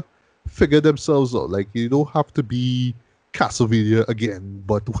kind of figure themselves out. Like you don't have to be Castlevania again,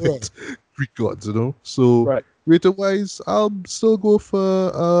 but right, with Greek gods, So right. rating wise, I'll still go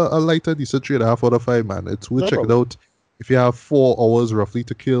for a lighter, decent 3.5 out of 5. Man, it's worth No checking problem. out. If you have 4 hours roughly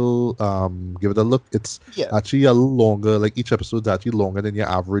to kill, give it a look. It's Yeah, actually a little longer. Like each episode's actually longer than your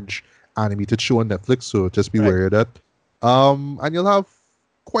average animated show on Netflix, so just be right. wary of that. And you'll have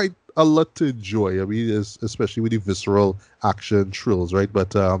quite a lot to enjoy. I mean, especially with the visceral action thrills, right?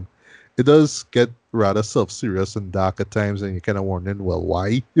 But it does get rather self-serious and dark at times, and you're kind of wondering, well,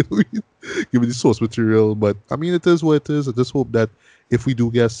 why? You know, give me the source material. But I mean, it is what it is. I just hope that if we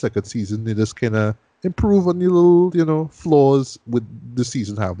do get a second season, they just kind of improve on the little, flaws with the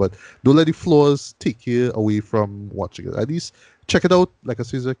season have. But don't let the flaws take you away from watching it. At least check it out, like I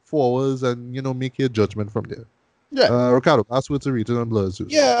say, it's like 4 hours, and make your judgment from there. Yeah. Ricardo, last words to read it on Blood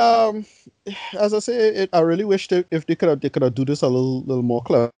Zeus. Yeah, as I say, I really wish if they could have do this a little more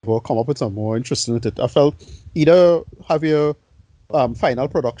clever, or come up with something more interesting with it. I felt either have your final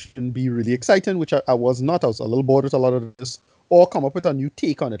production be really exciting, which I was not. I was a little bored with a lot of this, or come up with a new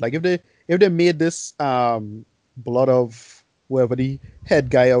take on it. Like if they made this Blood of whoever the head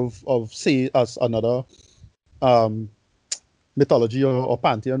guy of say as another mythology or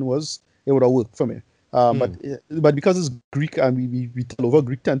pantheon was, it would have worked for me. But because it's Greek and we tell over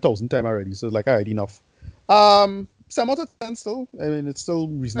Greek 10,000 times already, so like already enough. 7 out of 10 still. I mean, it's still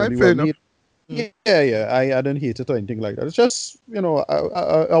reasonably well made. Yeah. I didn't hate it or anything like that. It's just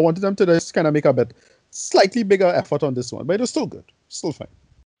I wanted them to just kind of make a bit slightly bigger effort on this one, but it was still good, still fine.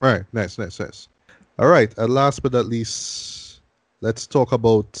 Right, nice. All right, and last but not least, let's talk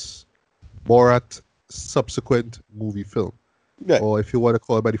about Borat subsequent movie film, or if you want to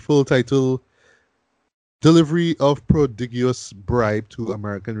call it by the full title, Delivery of Prodigious Bribe to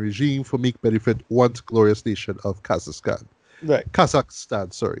American Regime for Meek Benefit Once Glorious Nation of Kazakhstan. Right.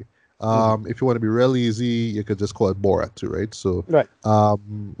 Kazakhstan, sorry. If you want to be real easy, you could just call it Borat too, right? So,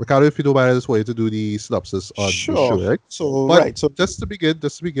 Ricardo, if you don't mind, I just want you to do the synopsis on the show, right? So, just to begin, I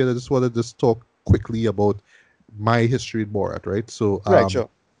just want to just talk quickly about my history in Borat, right? So,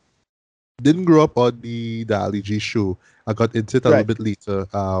 didn't grow up on the Ali G show. I got into it a little bit later.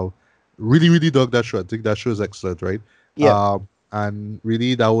 Really, really dug that show. I think that show is excellent, right? Yeah. And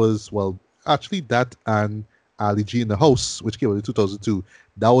really, that was, actually that and Ali G in the House, which came out in 2002,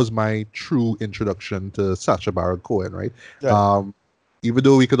 that was my true introduction to Sacha Baron Cohen, right? Even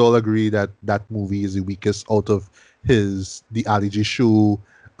though we could all agree that that movie is the weakest out of the Ali G show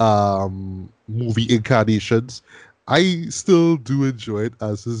movie incarnations, I still do enjoy it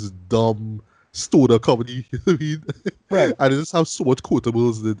as this dumb stoner comedy. You know what I mean? Right. And it just has so much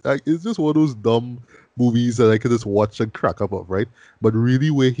quotables in it. It's just one of those dumb movies that I can just watch and crack up of, right? But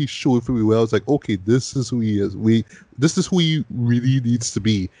really, where he showed for me well, I was like, okay, this is who he is. This is who he really needs to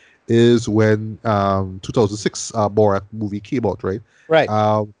be. Is when 2006 Borat movie came out, right? Right.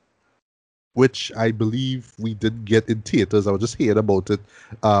 Which I believe we didn't get in theaters. I was just hearing about it.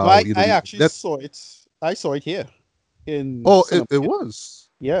 I actually saw it. I saw it here in. It was.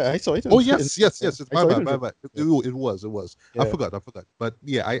 Yeah, I saw it. Yes. It's my bad. It was. Yeah. I forgot. But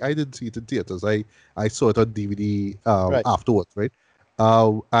yeah, I didn't see it in theaters. I saw it on DVD afterwards, right?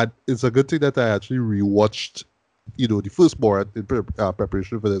 And it's a good thing that I actually rewatched, the first Borat in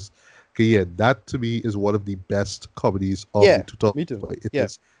preparation for this. Okay, yeah, that to me is one of the best comedies of the 2000s. Me too. It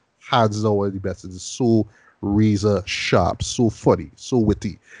is hands down one of the best. It is so razor sharp, so funny, so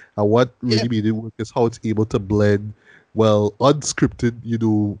witty. And what really made it work is how it's able to blend unscripted,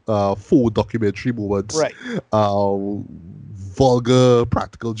 full documentary moments, vulgar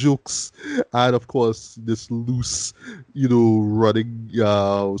practical jokes, and of course this loose, running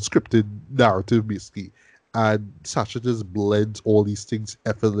scripted narrative basically. And Sacha just blends all these things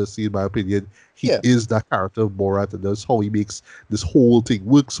effortlessly, in my opinion. He is that character of Borat, and that's how he makes this whole thing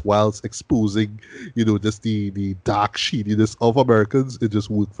works whilst exposing, just the dark shadiness of Americans. It just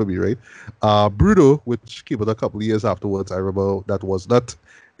worked for me, right? Bruno, which came out a couple of years afterwards, I remember that was not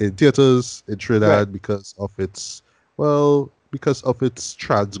in theaters in Trinidad because of its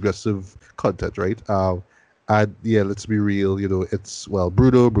transgressive content, right? And yeah, let's be real, it's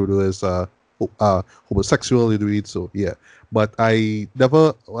Bruno is homosexual, so yeah. But I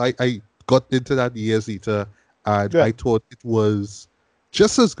got into that years later, and I thought it was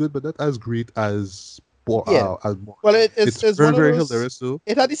just as good, but not as great as well, it's very, very hilarious too.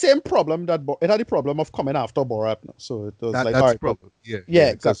 It had the same problem it had the problem of coming after Borat, so it was that's the problem.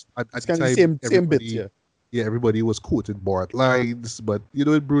 Exactly. It's kind of the same bit. Yeah, everybody was quoting Borat lines, but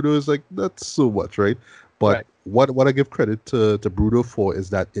in Bruno is like not so much, right? But what I give credit to Bruno for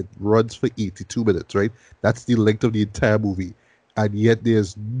is that it runs for 82 minutes, right? That's the length of the entire movie. And yet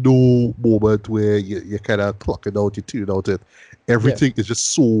there's no moment where you kind of clock it out, you tune out it. Everything is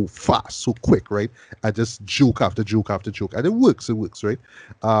just so fast, so quick, right? And just joke after joke after joke. And it works, right?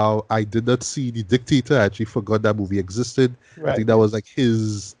 I did not see The Dictator. I actually forgot that movie existed. I think that was like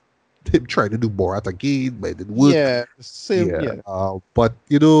him trying to do Borat again, but it didn't work. Yeah, same. But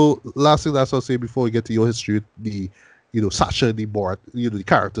last thing I'll say before we get to your history, Sacha and the Borat, the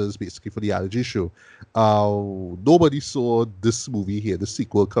characters basically for the Ali G show. Nobody saw this movie here, the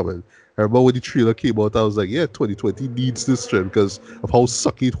sequel coming. I remember when the trailer came out, I was like, yeah, 2020 needs this trend because of how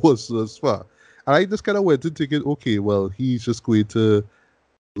sucky it was thus far. I just kind of went in thinking, okay, well, he's just going to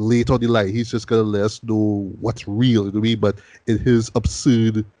lay it on the line. He's just going to let us know what's real to me, but in his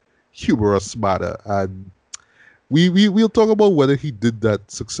absurd, humorous manner. And we'll talk about whether he did that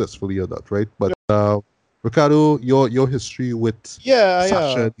successfully or not, right? But Ricardo, your history with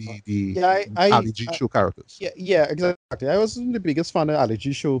Sasha, the Ali G show characters. Yeah, exactly. I wasn't the biggest fan of Ali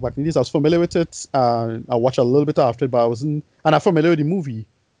G show back in the days. I was familiar with it. I watched a little bit after it, but I wasn't, and I'm familiar with the movie,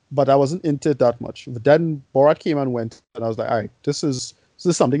 but I wasn't into it that much. But then Borat came and went, and I was like, all right, this is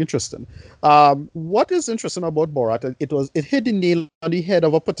something interesting. What is interesting about Borat? It hit the nail on the head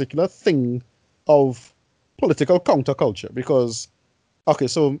of a particular thing of political counterculture, because okay,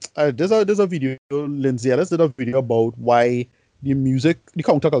 so there's a video. Lindsay Ellis did a video about why the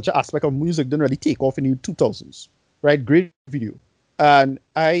counterculture aspect of music didn't really take off in the 2000s. Right, great video. And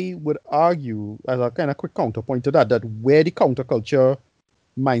I would argue, as a kind of quick counterpoint to that where the counterculture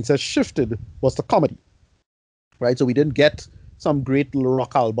mindset shifted was the comedy. Right, so we didn't get some great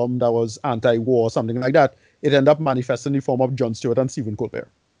rock album that was anti-war or something like that. It ended up manifesting in the form of Jon Stewart and Stephen Colbert.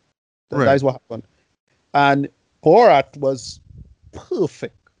 That is what happened. And Borat was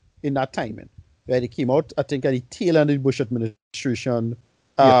perfect in that timing, where it came out, I think, at the tail end of the Bush administration.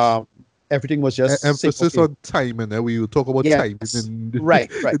 Yes. Everything was just emphasis on timing. We will talk about timing in the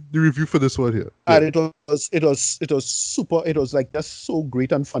review for this one here. And it was super. It was like just so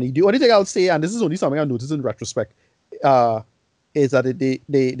great and funny. The only thing I'll say, and this is only something I noticed in retrospect, is that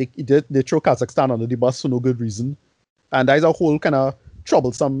they throw Kazakhstan under the bus for no good reason, and that is a whole kind of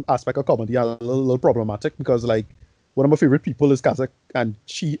troublesome aspect of comedy, a little problematic, because like one of my favorite people is Kazakh, and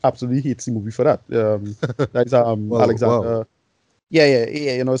she absolutely hates the movie for that. That's Alexander. Wow.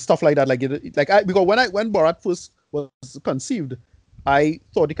 Yeah, stuff like that. Because when Borat first was conceived, I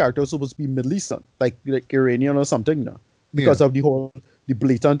thought the character was supposed to be Middle Eastern, like Iranian or something, because of the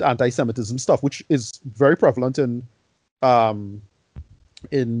blatant anti-Semitism stuff, which is very prevalent in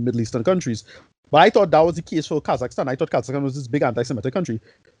Middle Eastern countries. But I thought that was the case for Kazakhstan. I thought Kazakhstan was this big anti-Semitic country.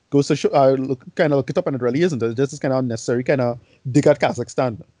 Goes to show, look it up, and it really isn't. It's just this kind of unnecessary kind of dig at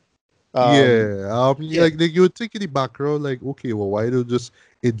Kazakhstan. Like you would think in the background, like, okay, well, why don't you just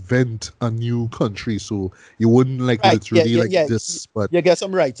invent a new country so you wouldn't this? But you get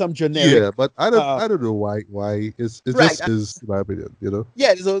some generic. Yeah, but I don't know why it's just is my opinion,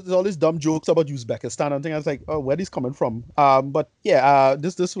 Yeah, there's all these dumb jokes about Uzbekistan and things. I was like, oh, where these coming from? But yeah,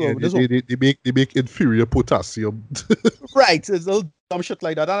 they make inferior potassium. Right, it's a little dumb shit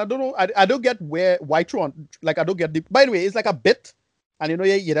like that, and I don't know. I don't get why Tron. Like, I don't get the. By the way, it's like a bit. And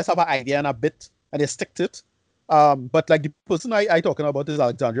you just have an idea and a bit, and you stick to it. But like the person I talking about is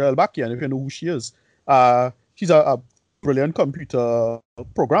Alexandra Elbakian, if you know who she is. She's a brilliant computer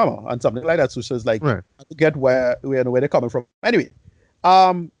programmer and something like that. So she's like, I get where they're coming from. Anyway,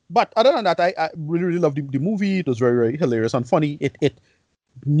 but other than that, I really, really loved the movie. It was very, very hilarious and funny. It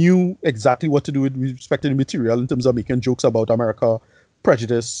knew exactly what to do with respect to the material in terms of making jokes about America,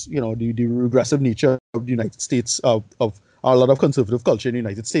 prejudice, the regressive nature of the United States, of a lot of conservative culture in the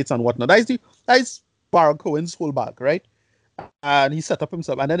United States and whatnot. That is Baron Cohen's whole bag, right? And he set up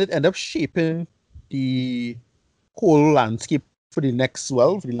himself, and then it ended up shaping the whole landscape for the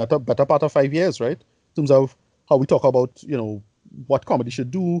better part of 5 years, right? In terms of how we talk about, what comedy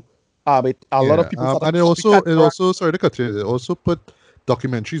should do. A lot of people, and it also sorry to cut you. It also put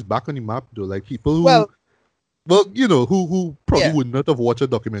documentaries back on the map, though. Like people who, who probably would not have watched a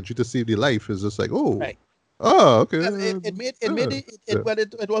documentary to save their life is just like, oh. Right. Oh, okay.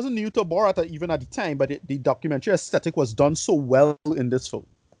 It wasn't new to Borat even at the time, but the documentary aesthetic was done so well in this film.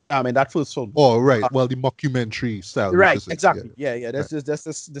 That first film. Oh, right. Well, the mockumentary style. Right. Exactly. Yeah. There's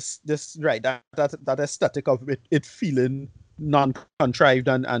this right. That aesthetic of it feeling non-contrived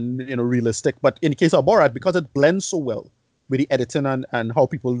and realistic. But in the case of Borat, because it blends so well with the editing and how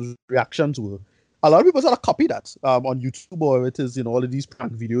people's reactions were, a lot of people sort of copy that on YouTube, or it is all of these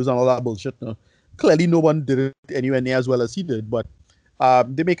prank videos and all that bullshit. Clearly, no one did it anywhere near as well as he did, but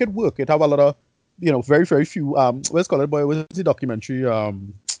they make it work. It have a lot of, very, very few. What's called it? Boy, what's the documentary?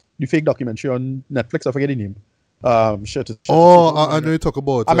 The fake documentary on Netflix. I forget the name. I know you talk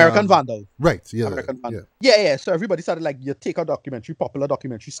about American Vandal. Right. Yeah. American Vandal. Yeah. So everybody started like, you take a documentary, popular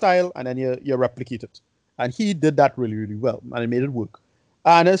documentary style, and then you replicate it. And he did that really, really well, and it made it work.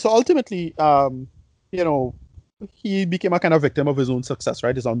 And so ultimately, he became a kind of victim of his own success.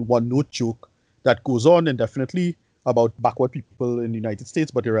 Right? It's on one-note joke that goes on indefinitely about backward people in the United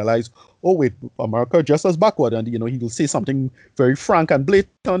States, but you realize, oh wait, America just as backward, and he will say something very frank and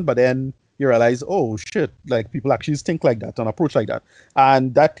blatant, but then you realize, oh shit, like people actually think like that and approach like that,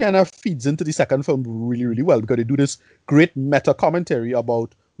 and that kind of feeds into the second film really, really well, because they do this great meta commentary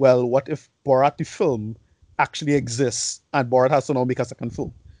about well, what if Borat the film actually exists and Borat has to now make a second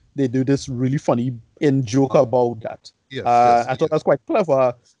film? They do this really funny in joke about that. Yes, yes, I yeah. thought that's quite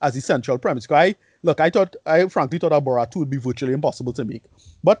clever as the central premise. I frankly thought that Borat 2 would be virtually impossible to make,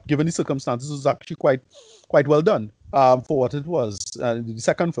 but given the circumstances, it was actually quite well done for what it was. The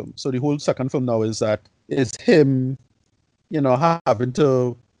second film. So the whole second film now is him, having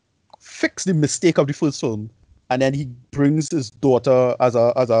to fix the mistake of the first film, and then he brings his daughter as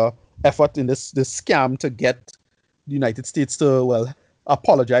a effort in this scam to get the United States to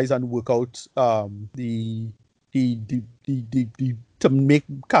apologize and work out the to make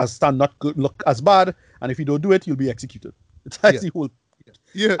Kazakhstan not look as bad, and if you don't do it, you'll be executed. That's Yeah. the whole.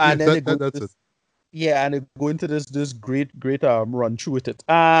 Yeah, And then that's it. yeah, and they go into this great run through with it,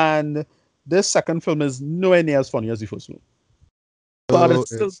 and this second film is nowhere near as funny as the first film, but No,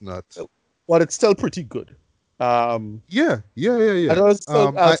 it's still it's not. pretty good. Yeah. I thought it's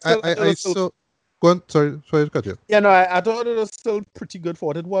still, I so go on. Sorry to cut you. yeah, no, I thought it was still pretty good for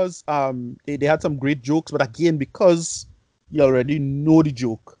what it was. They had some great jokes, but again, because you already know the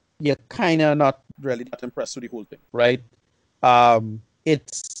joke, you're kind of not really that impressed with the whole thing, right?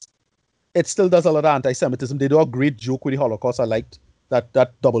 It still does a lot of anti-Semitism. They do a great joke with the Holocaust. I liked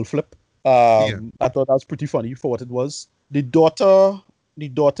that double flip. Yeah. I thought that was pretty funny for what it was. The daughter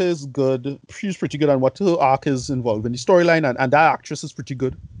is good. She's pretty good on what her arc is involved in the storyline, and that actress is pretty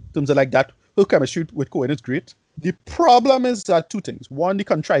good in terms of like that. Her chemistry with Cohen is great. The problem is that two things. One, the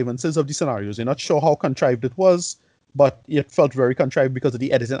contrivances of the scenarios. You're not sure how contrived it was, but it felt very contrived because of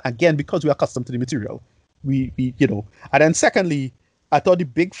the editing. Again, because we are accustomed to the material. We And then secondly, I thought the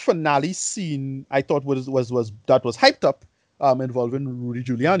big finale scene I thought was hyped up, involving Rudy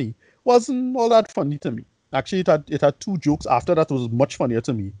Giuliani, wasn't all that funny to me. Actually, it had two jokes after that was much funnier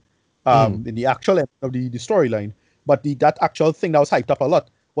to me, in the actual end of the storyline. But that actual thing that was hyped up a lot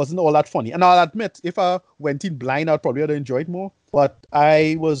wasn't all that funny. And I'll admit, if I went in blind, I'd probably have enjoyed more. But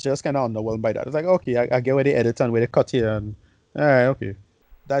I was just kind of underwhelmed by that. It's like, okay, I get where they edit and where they cut here, and all right, okay,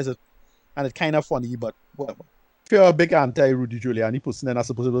 that's it. And it's kind of funny, but whatever. If you're a big anti-Rudy Giuliani person, then I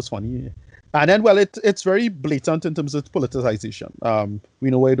suppose it was funny. And then, it's very blatant in terms of politicization.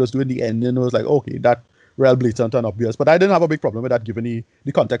 We know where it was doing the ending. It was like, okay, that real blatant and obvious. But I didn't have a big problem with that given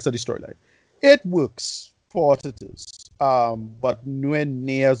the context of the storyline. It works for what it is, but nowhere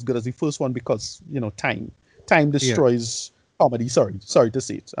near as good as the first one because, time destroys comedy. Sorry to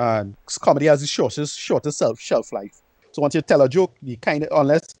say it. And comedy has the shortest shelf life. So once you tell a joke, you kind of,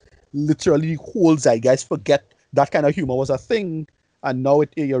 unless literally the whole zeitgeist forget that kind of humor was a thing, and now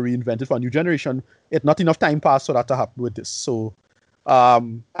you're reinvented for a new generation. It not enough time passed for that to happen with this. So,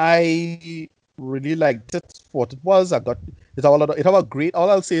 I really liked it for what it was. It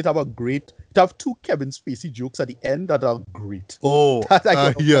have two Kevin Spacey jokes at the end that are great. Oh,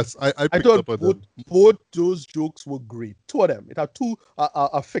 yes, I picked thought up on them. both those jokes were great. Two of them. It had two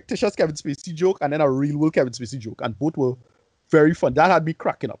a fictitious Kevin Spacey joke and then a real world Kevin Spacey joke, and both were very fun. That had me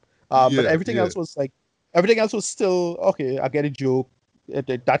cracking up. But everything else was still okay. I get a joke.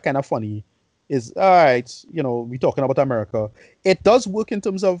 That kind of funny is all right. We talking about America. It does work in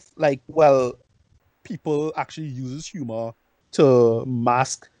terms of people actually uses humor to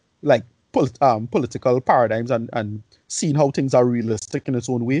mask political paradigms and seeing how things are realistic in its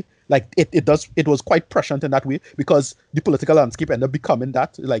own way. It was quite prescient in that way because the political landscape ended up becoming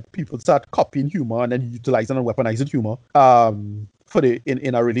that. Like people start copying humor and then utilizing and weaponizing humor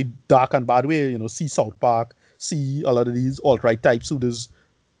in a really dark and bad way. See South Park, see a lot of these alt-right types who just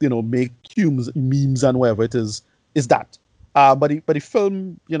make memes and whatever it is that. But the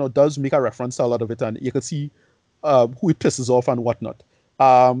film, does make a reference to a lot of it, and you can see who it pisses off and whatnot.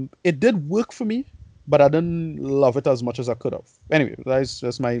 It did work for me, but I didn't love it as much as I could have. Anyway,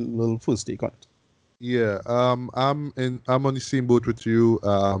 that's my little first take on it. Yeah, I'm on the same boat with you.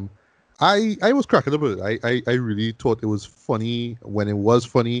 I was cracking up with it. I really thought it was funny when it was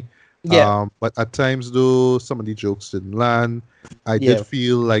funny. Yeah. But at times though, some of the jokes didn't land. I did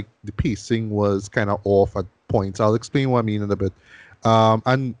feel like the pacing was kind of off at points. I'll explain what I mean in a bit.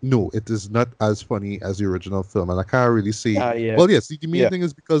 And no, it is not as funny as the original film, and I can't really say. Well, yes, the main thing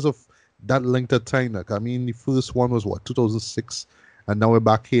is because of that length of time. Like, I mean, the first one was 2006, and now we're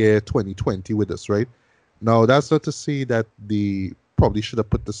back here 2020 with us, right? Now, that's not to say that they probably should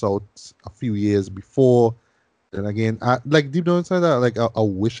have put this out a few years before. And again, deep down inside that, I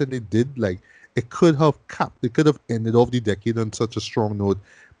wish that they did. Like, it could have ended off the decade on such a strong note.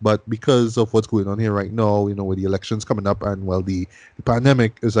 But because of what's going on here right now, with the elections coming up and the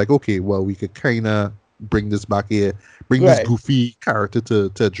pandemic, is like, okay, well, we could kind of bring this back here, bring this goofy character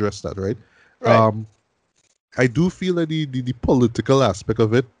to address that, right? Right. I do feel that the political aspect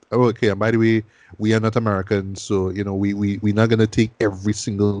of it. Oh, okay, and by the way, we are not Americans, so we're not gonna take every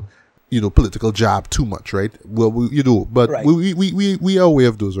single political jab too much, right? Well, but Right. we are aware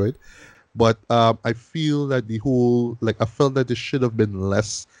of those, right? But I feel that the whole I felt that there should have been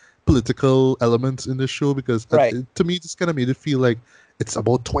less political elements in the show because Right. to me, this kind of made it feel like it's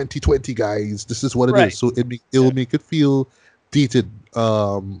about 2020, guys. This is what it is. Right. So it'll Yeah. make it feel dated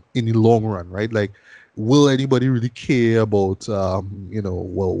in the long run, right? Like, will anybody really care about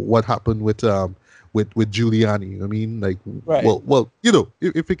well, what happened with Giuliani? You know what I mean, like, Right.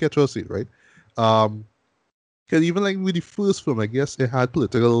 if we get to see it, right? Um, because even like with the first film, I guess it had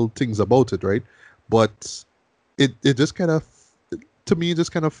political things about it, right? But it just kind of, to me, it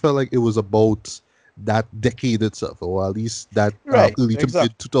just kind of felt like it was about that decade itself, or at least that Right. early to Exactly.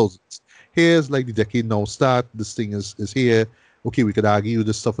 mid 2000s. Here's like the decade now start. This thing is here. Okay, we could argue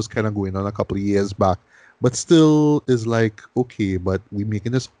this stuff was kind of going on a couple of years back, but still is like, okay, but we're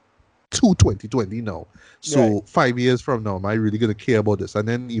making this to 2020 now. Right. So 5 years from now, am I really gonna care about this? And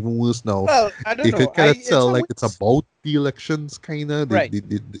then even worse now, Well, I don't you know. could kind of In tell some like it's ways, about the elections, kind of. right.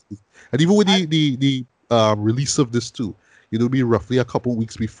 And even with I, the release of this too, it'll be roughly a couple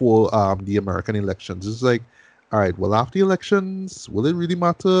weeks before the American elections. It's like, all right, well, after the elections, will it really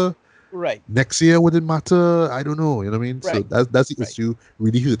matter? right. Next year, would it matter? I don't know. You know what I mean? So Right. that's the Right. issue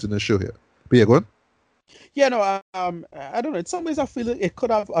really hurting the show here. But yeah, go on. Yeah, no, I don't know. In some ways, I feel it could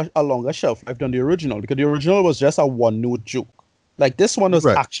have a longer shelf life than the original because the original was just a one-note joke. Like this one was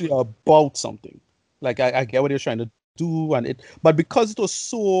Right. actually about something. Like I get what they're trying to do, but because it was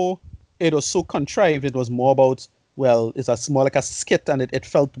so contrived, it was more about, well, more like a skit, and it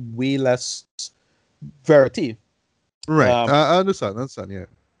felt way less verity. Right. Um, I understand. I understand. Yeah.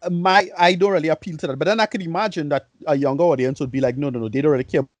 I don't really appeal to that. But then I could imagine that a younger audience would be like, no, no, no, they don't really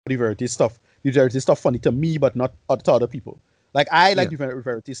care about the variety stuff. The variety stuff funny to me, but not to other people. Like I like Yeah. the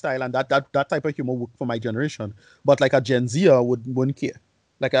variety style, and that type of humor worked for my generation. But like a Gen Zer wouldn't care.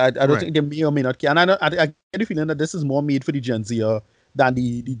 Like I don't Right. think they may or may not care. And I get the feeling that this is more made for the Gen Zer than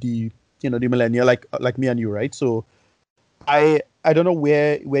the the millennial like me and you, right? So I don't know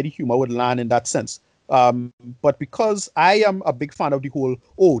where the humor would land in that sense. Um, but because I am a big fan of the whole,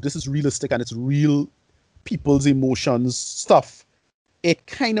 oh, this is realistic and it's real people's emotions stuff, it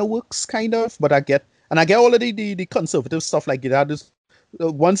kind of works, kind of. But I get all of the conservative stuff. Like it had this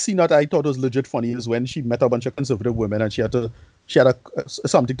one scene that I thought was legit funny is when she met a bunch of conservative women and she had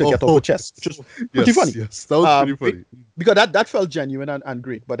something to get off her Oh, chest, which was pretty yes, funny. yes. That was pretty Be- funny. because that felt genuine and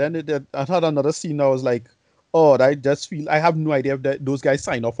great. But then I had another scene that was like, oh, I just feel I have no idea if those guys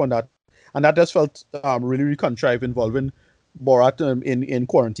sign off on that, and that just felt really, really contrived involving Borat in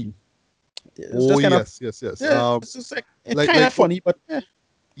quarantine. It's Oh, just kind of yes, yes, yes. it's just like it's Like kind of like what? funny, but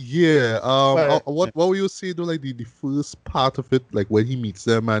Yeah. but What were you saying though? Like the first part of it, like when he meets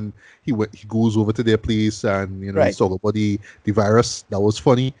them and he goes over to their place and he's right. talking about the virus. That was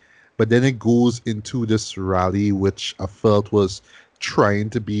funny, but then it goes into this rally, which I felt was trying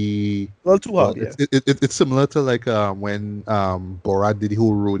to be. Well, too Well, hard, yeah. it's similar to like when Borat did the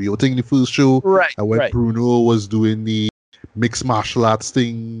whole rodeo thing in the first show, Right, and when right, Bruno was doing the mixed martial arts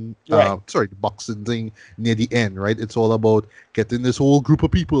thing, right, sorry, the boxing thing near the end, right? It's all about getting this whole group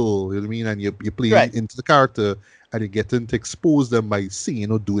of people, you know what I mean? And you're playing right, into the character and you're getting to expose them by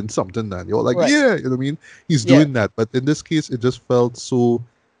singing or doing something, and you're like, right. yeah, you know what I mean? He's Yeah, doing that. But in this case, it just felt so,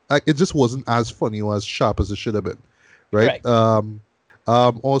 like, it just wasn't as funny or as sharp as it should have been, right? right,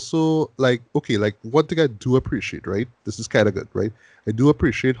 Also, like, okay, like, one thing I do appreciate, right? This is kind of good, right? I do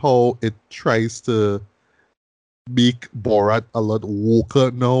appreciate how it tries to make Borat a lot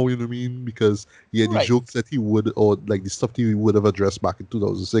woker now, you know what I mean? Because yeah, the right, jokes that he would, or like the stuff that he would have addressed back in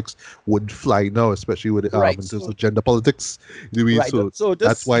 2006 would fly now, especially with right. in terms So of gender politics. You know what I mean? right. So So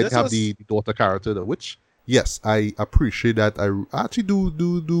that's why they this have was the daughter character, though, which yes, I appreciate that. I actually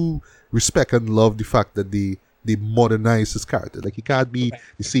do respect and love the fact that they modernize his character. Like he can't be right.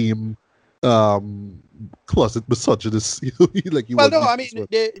 the same um closet misogynist, you know, like he Well, was no, in the I first mean one.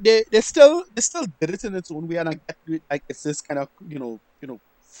 they still did it in its own way, and I get it, like it's this kind of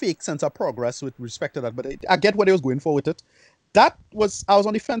fake sense of progress with respect to that. But I get what he was going for with it. I was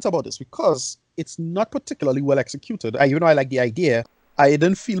on the fence about this because it's not particularly well executed. Even though I like the idea, I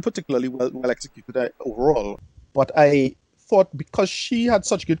didn't feel particularly well executed overall. But I thought because she had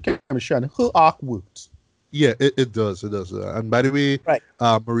such good chemistry and her arc worked. Yeah, it does. It does. And by the way, Right.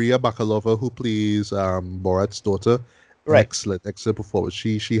 Maria Bakalova, who plays Borat's daughter, Right. Excellent performance.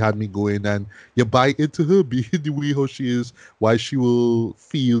 She had me going, and you buy into her being the way how she is, why she will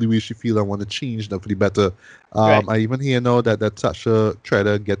feel the way she feel and want to change them for the better. Right. I even hear now that Sasha tried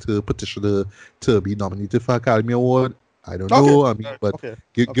to get her petitioner to be nominated for Academy Award. I don't Okay. know. I mean, but Okay.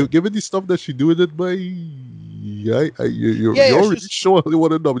 Okay. given the stuff that she do with it, by Yeah. you're Yeah. already She's sure they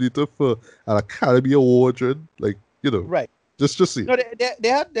want to nominate her for an Academy Award, Jen. Like right. just see. No, they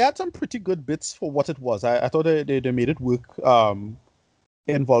had some pretty good bits for what it was. I thought they made it work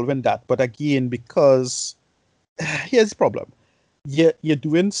involving that. But again, because here's the problem. You're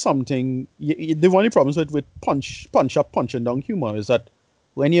doing something. The only problems with punch up, punching down humor is that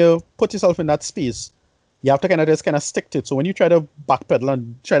when you put yourself in that space, you have to kind of stick to it. So when you try to backpedal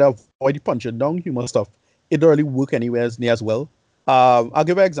and try to avoid the punching down humor stuff, it don't really work anywhere near as well. I'll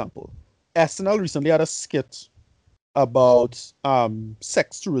give you an example. SNL recently had a skit about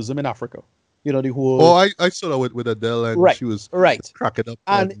sex tourism in Africa. You know, the Oh, whole I saw that with Adele, and right, she was right. cracking up,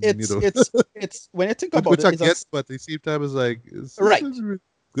 And and it's when you think about which it, I it's a get, but at the same time, it's like, is this right. really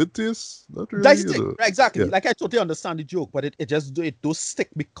good taste? Not really, That's the thing. Right, Yeah, exactly. Like I totally understand the joke, but it does stick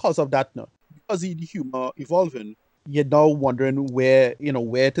because of that now. Because the humor evolving, you're now wondering where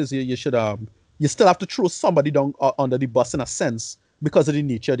it is you should you still have to throw somebody down under the bus in a sense because of the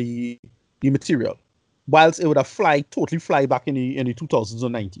nature of the material. Whilst it would have totally fly back in the 2000s or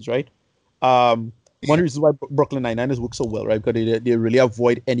 90s, right? One of yeah, the reasons why Brooklyn Nine-Nine has worked so well, right? Because they really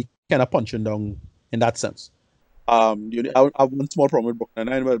avoid any kind of punching down in that sense. I have one small problem with Brooklyn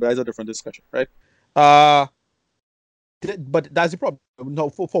Nine, but that's a different discussion, right? Uh, but that's the problem. Now,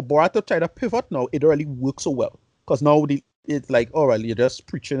 for Borat to try to pivot now, it really works so well because now it's like, all right, you're just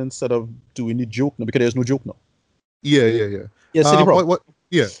preaching instead of doing the joke now because there's no joke now. yeah. Yeah, see the problem. What?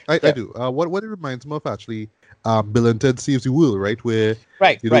 Yeah, I Yeah, do. What it reminds me of actually, Bill and Ted Saves the World, right? Where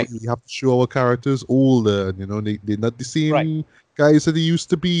right, right, we have to show our characters older, and they're not the right, same guys that they used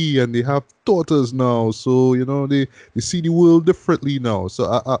to be, and they have daughters now, so they see the world differently now.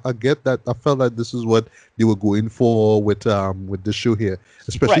 So I get that. I felt like this is what they were going for with the show here,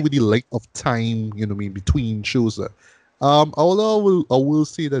 especially right. with the length of time, what I mean, between shows. Although I will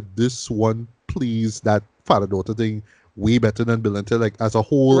say that this one plays that father daughter thing way better than Bill and Ted. Like as a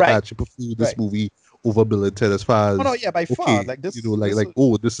whole, I Right, actually prefer this right. movie over Bill and Ted as far Oh no, as yeah, by far. okay, Like like this is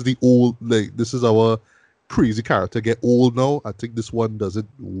oh, this is the old, like this is our crazy character get old now. I think this one does it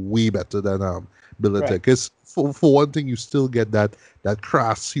way better than Bill and Ted. right, Because for one thing, you still get that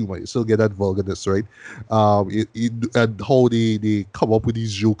crass humor, you still get that vulgarness, right? And how they come up with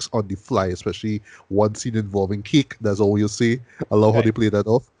these jokes on the fly, especially one scene involving cake. That's all you'll see. I love how right, they play that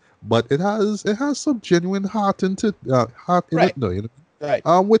off. But it has some genuine heart in it, right, no, right,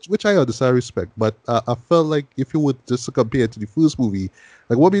 which I understand, respect, but I felt like if you would just compare it to the first movie,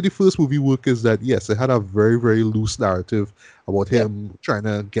 like what made the first movie work is that yes, it had a very very loose narrative about yeah, him trying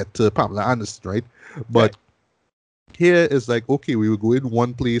to get to Pamela Anderson, right? right, But here is like okay, we will go in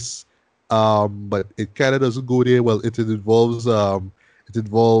one place, but it kind of doesn't go there. Well, it involves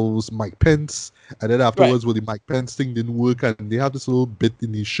Mike Pence, and then right, afterwards, well, the Mike Pence thing didn't work, and they have this little bit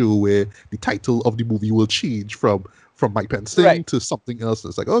in the show where the title of the movie will change from Mike Pence thing right, to something else.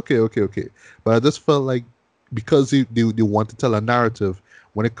 It's like okay, but I just felt like because they want to tell a narrative,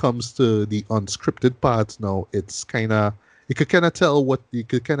 when it comes to the unscripted parts, now it's kind of you could kind of tell what you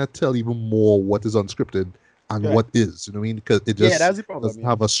could kind of tell even more what is unscripted and right. what is, you know what I mean? Because it Yeah, just that's the problem. doesn't Yeah,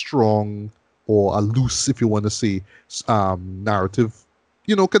 have a strong or a loose, if you want to say, narrative,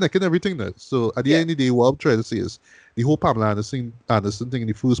 connecting everything there. So at the yeah, end of the day, what I'm trying to say is the whole Pamela Anderson thing in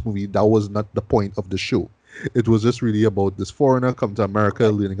the first movie, that was not the point of the show. It was just really about this foreigner come to America,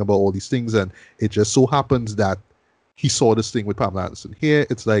 right, learning about all these things, and it just so happens that he saw this thing with Pamela Anderson. Here,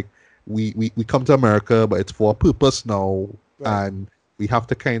 it's like we come to America, but it's for a purpose now, right, and we have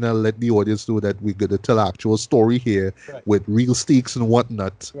to kind of let the audience know that we're going to tell an actual story here right, with real stakes and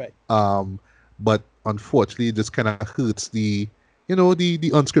whatnot. right. Um, but unfortunately, it just kind of hurts the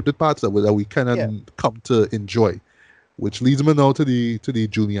unscripted parts that we kind of Yeah, come to enjoy. Which leads me now to the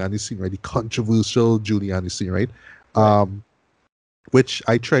Giuliani scene, right? The controversial Giuliani scene, right? right, Um, which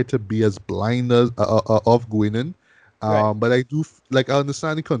I try to be as blind as of going in. right, But I do like I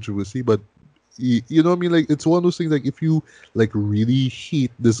understand the controversy, but you know what I mean? Like it's one of those things like if you like really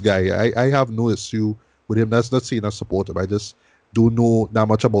hate this guy, I have no issue with him. That's not saying I support him. I just don't know that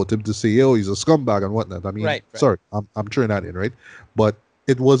much about him to say, oh, he's a scumbag and whatnot. I mean, right, right, sorry, I'm throwing that in, right? But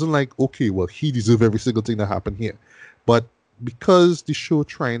it wasn't like, okay, well, he deserved every single thing that happened here. But because the show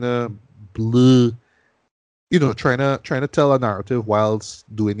trying to blur, trying to tell a narrative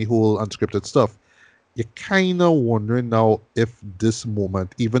whilst doing the whole unscripted stuff, you're kind of wondering now if this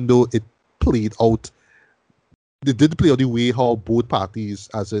moment, even though it played out they did play out the way how both parties,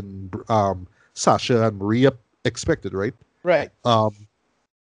 as in Sasha and Maria, expected, right? Right.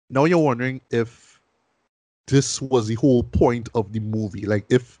 Now you're wondering if this was the whole point of the movie, like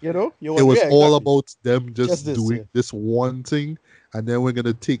if You know, it was all exactly. about them just this, doing yeah. this one thing, and then we're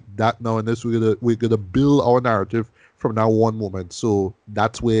gonna take that now and this we're gonna build our narrative from that one moment. So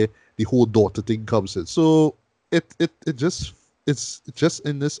that's where the whole daughter thing comes in. So it's just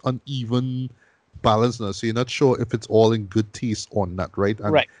in this uneven balance now. So you're not sure if it's all in good taste or not, right?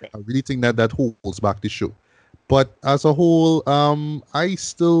 And Right. I really think that holds back the show. But as a whole, I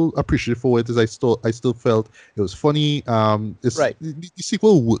still appreciate for it. As I still felt it was funny. Right. The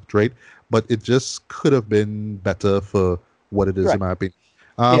sequel worked, right? But it just could have been better for what it is, Right. in my opinion.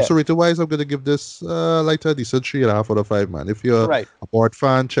 Yeah. So rating wise, I'm gonna give this like a decent 3.5 out of 5, man. If you're Right. a board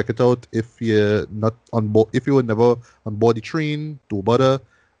fan, check it out. If you're not on board, if you were never on board the train, don't bother.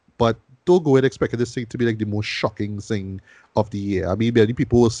 But don't go in expecting this thing to be like the most shocking thing of the year. I mean, many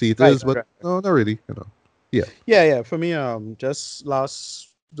people will say it is, but no, not really. You know. Yeah. For me, just last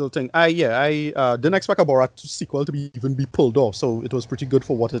little thing. I didn't expect a Borat sequel to even be pulled off, so it was pretty good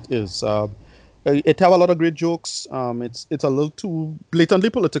for what it is. It have a lot of great jokes. It's a little too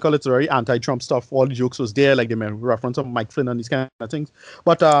blatantly political. It's very anti-Trump stuff. All the jokes was there, like they made reference to Mike Flynn and these kind of things.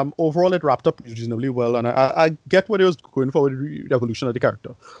 But overall, it wrapped up reasonably well, and I get what it was going for with the evolution of the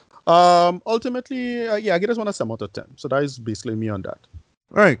character. Ultimately, I give this one a 7 out of 10. So that is basically me on that.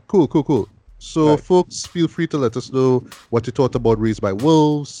 All right, cool. So, Right. folks, feel free to let us know what you thought about Raised by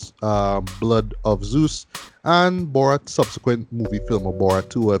Wolves, Blood of Zeus, and Borat's subsequent movie film, or Borat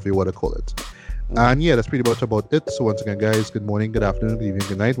 2, whatever you want to call it. And yeah, that's pretty much about it. So once again, guys, good morning, good afternoon, good evening,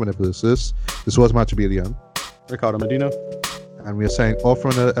 good night, whenever this is. This was Macho Balian. Ricardo Medina. And we are signing off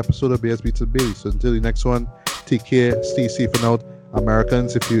from another episode of BSB to Bailey. So until the next one, take care, stay safe and out.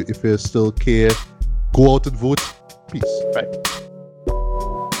 Americans, if you still care, go out and vote. Peace. Right.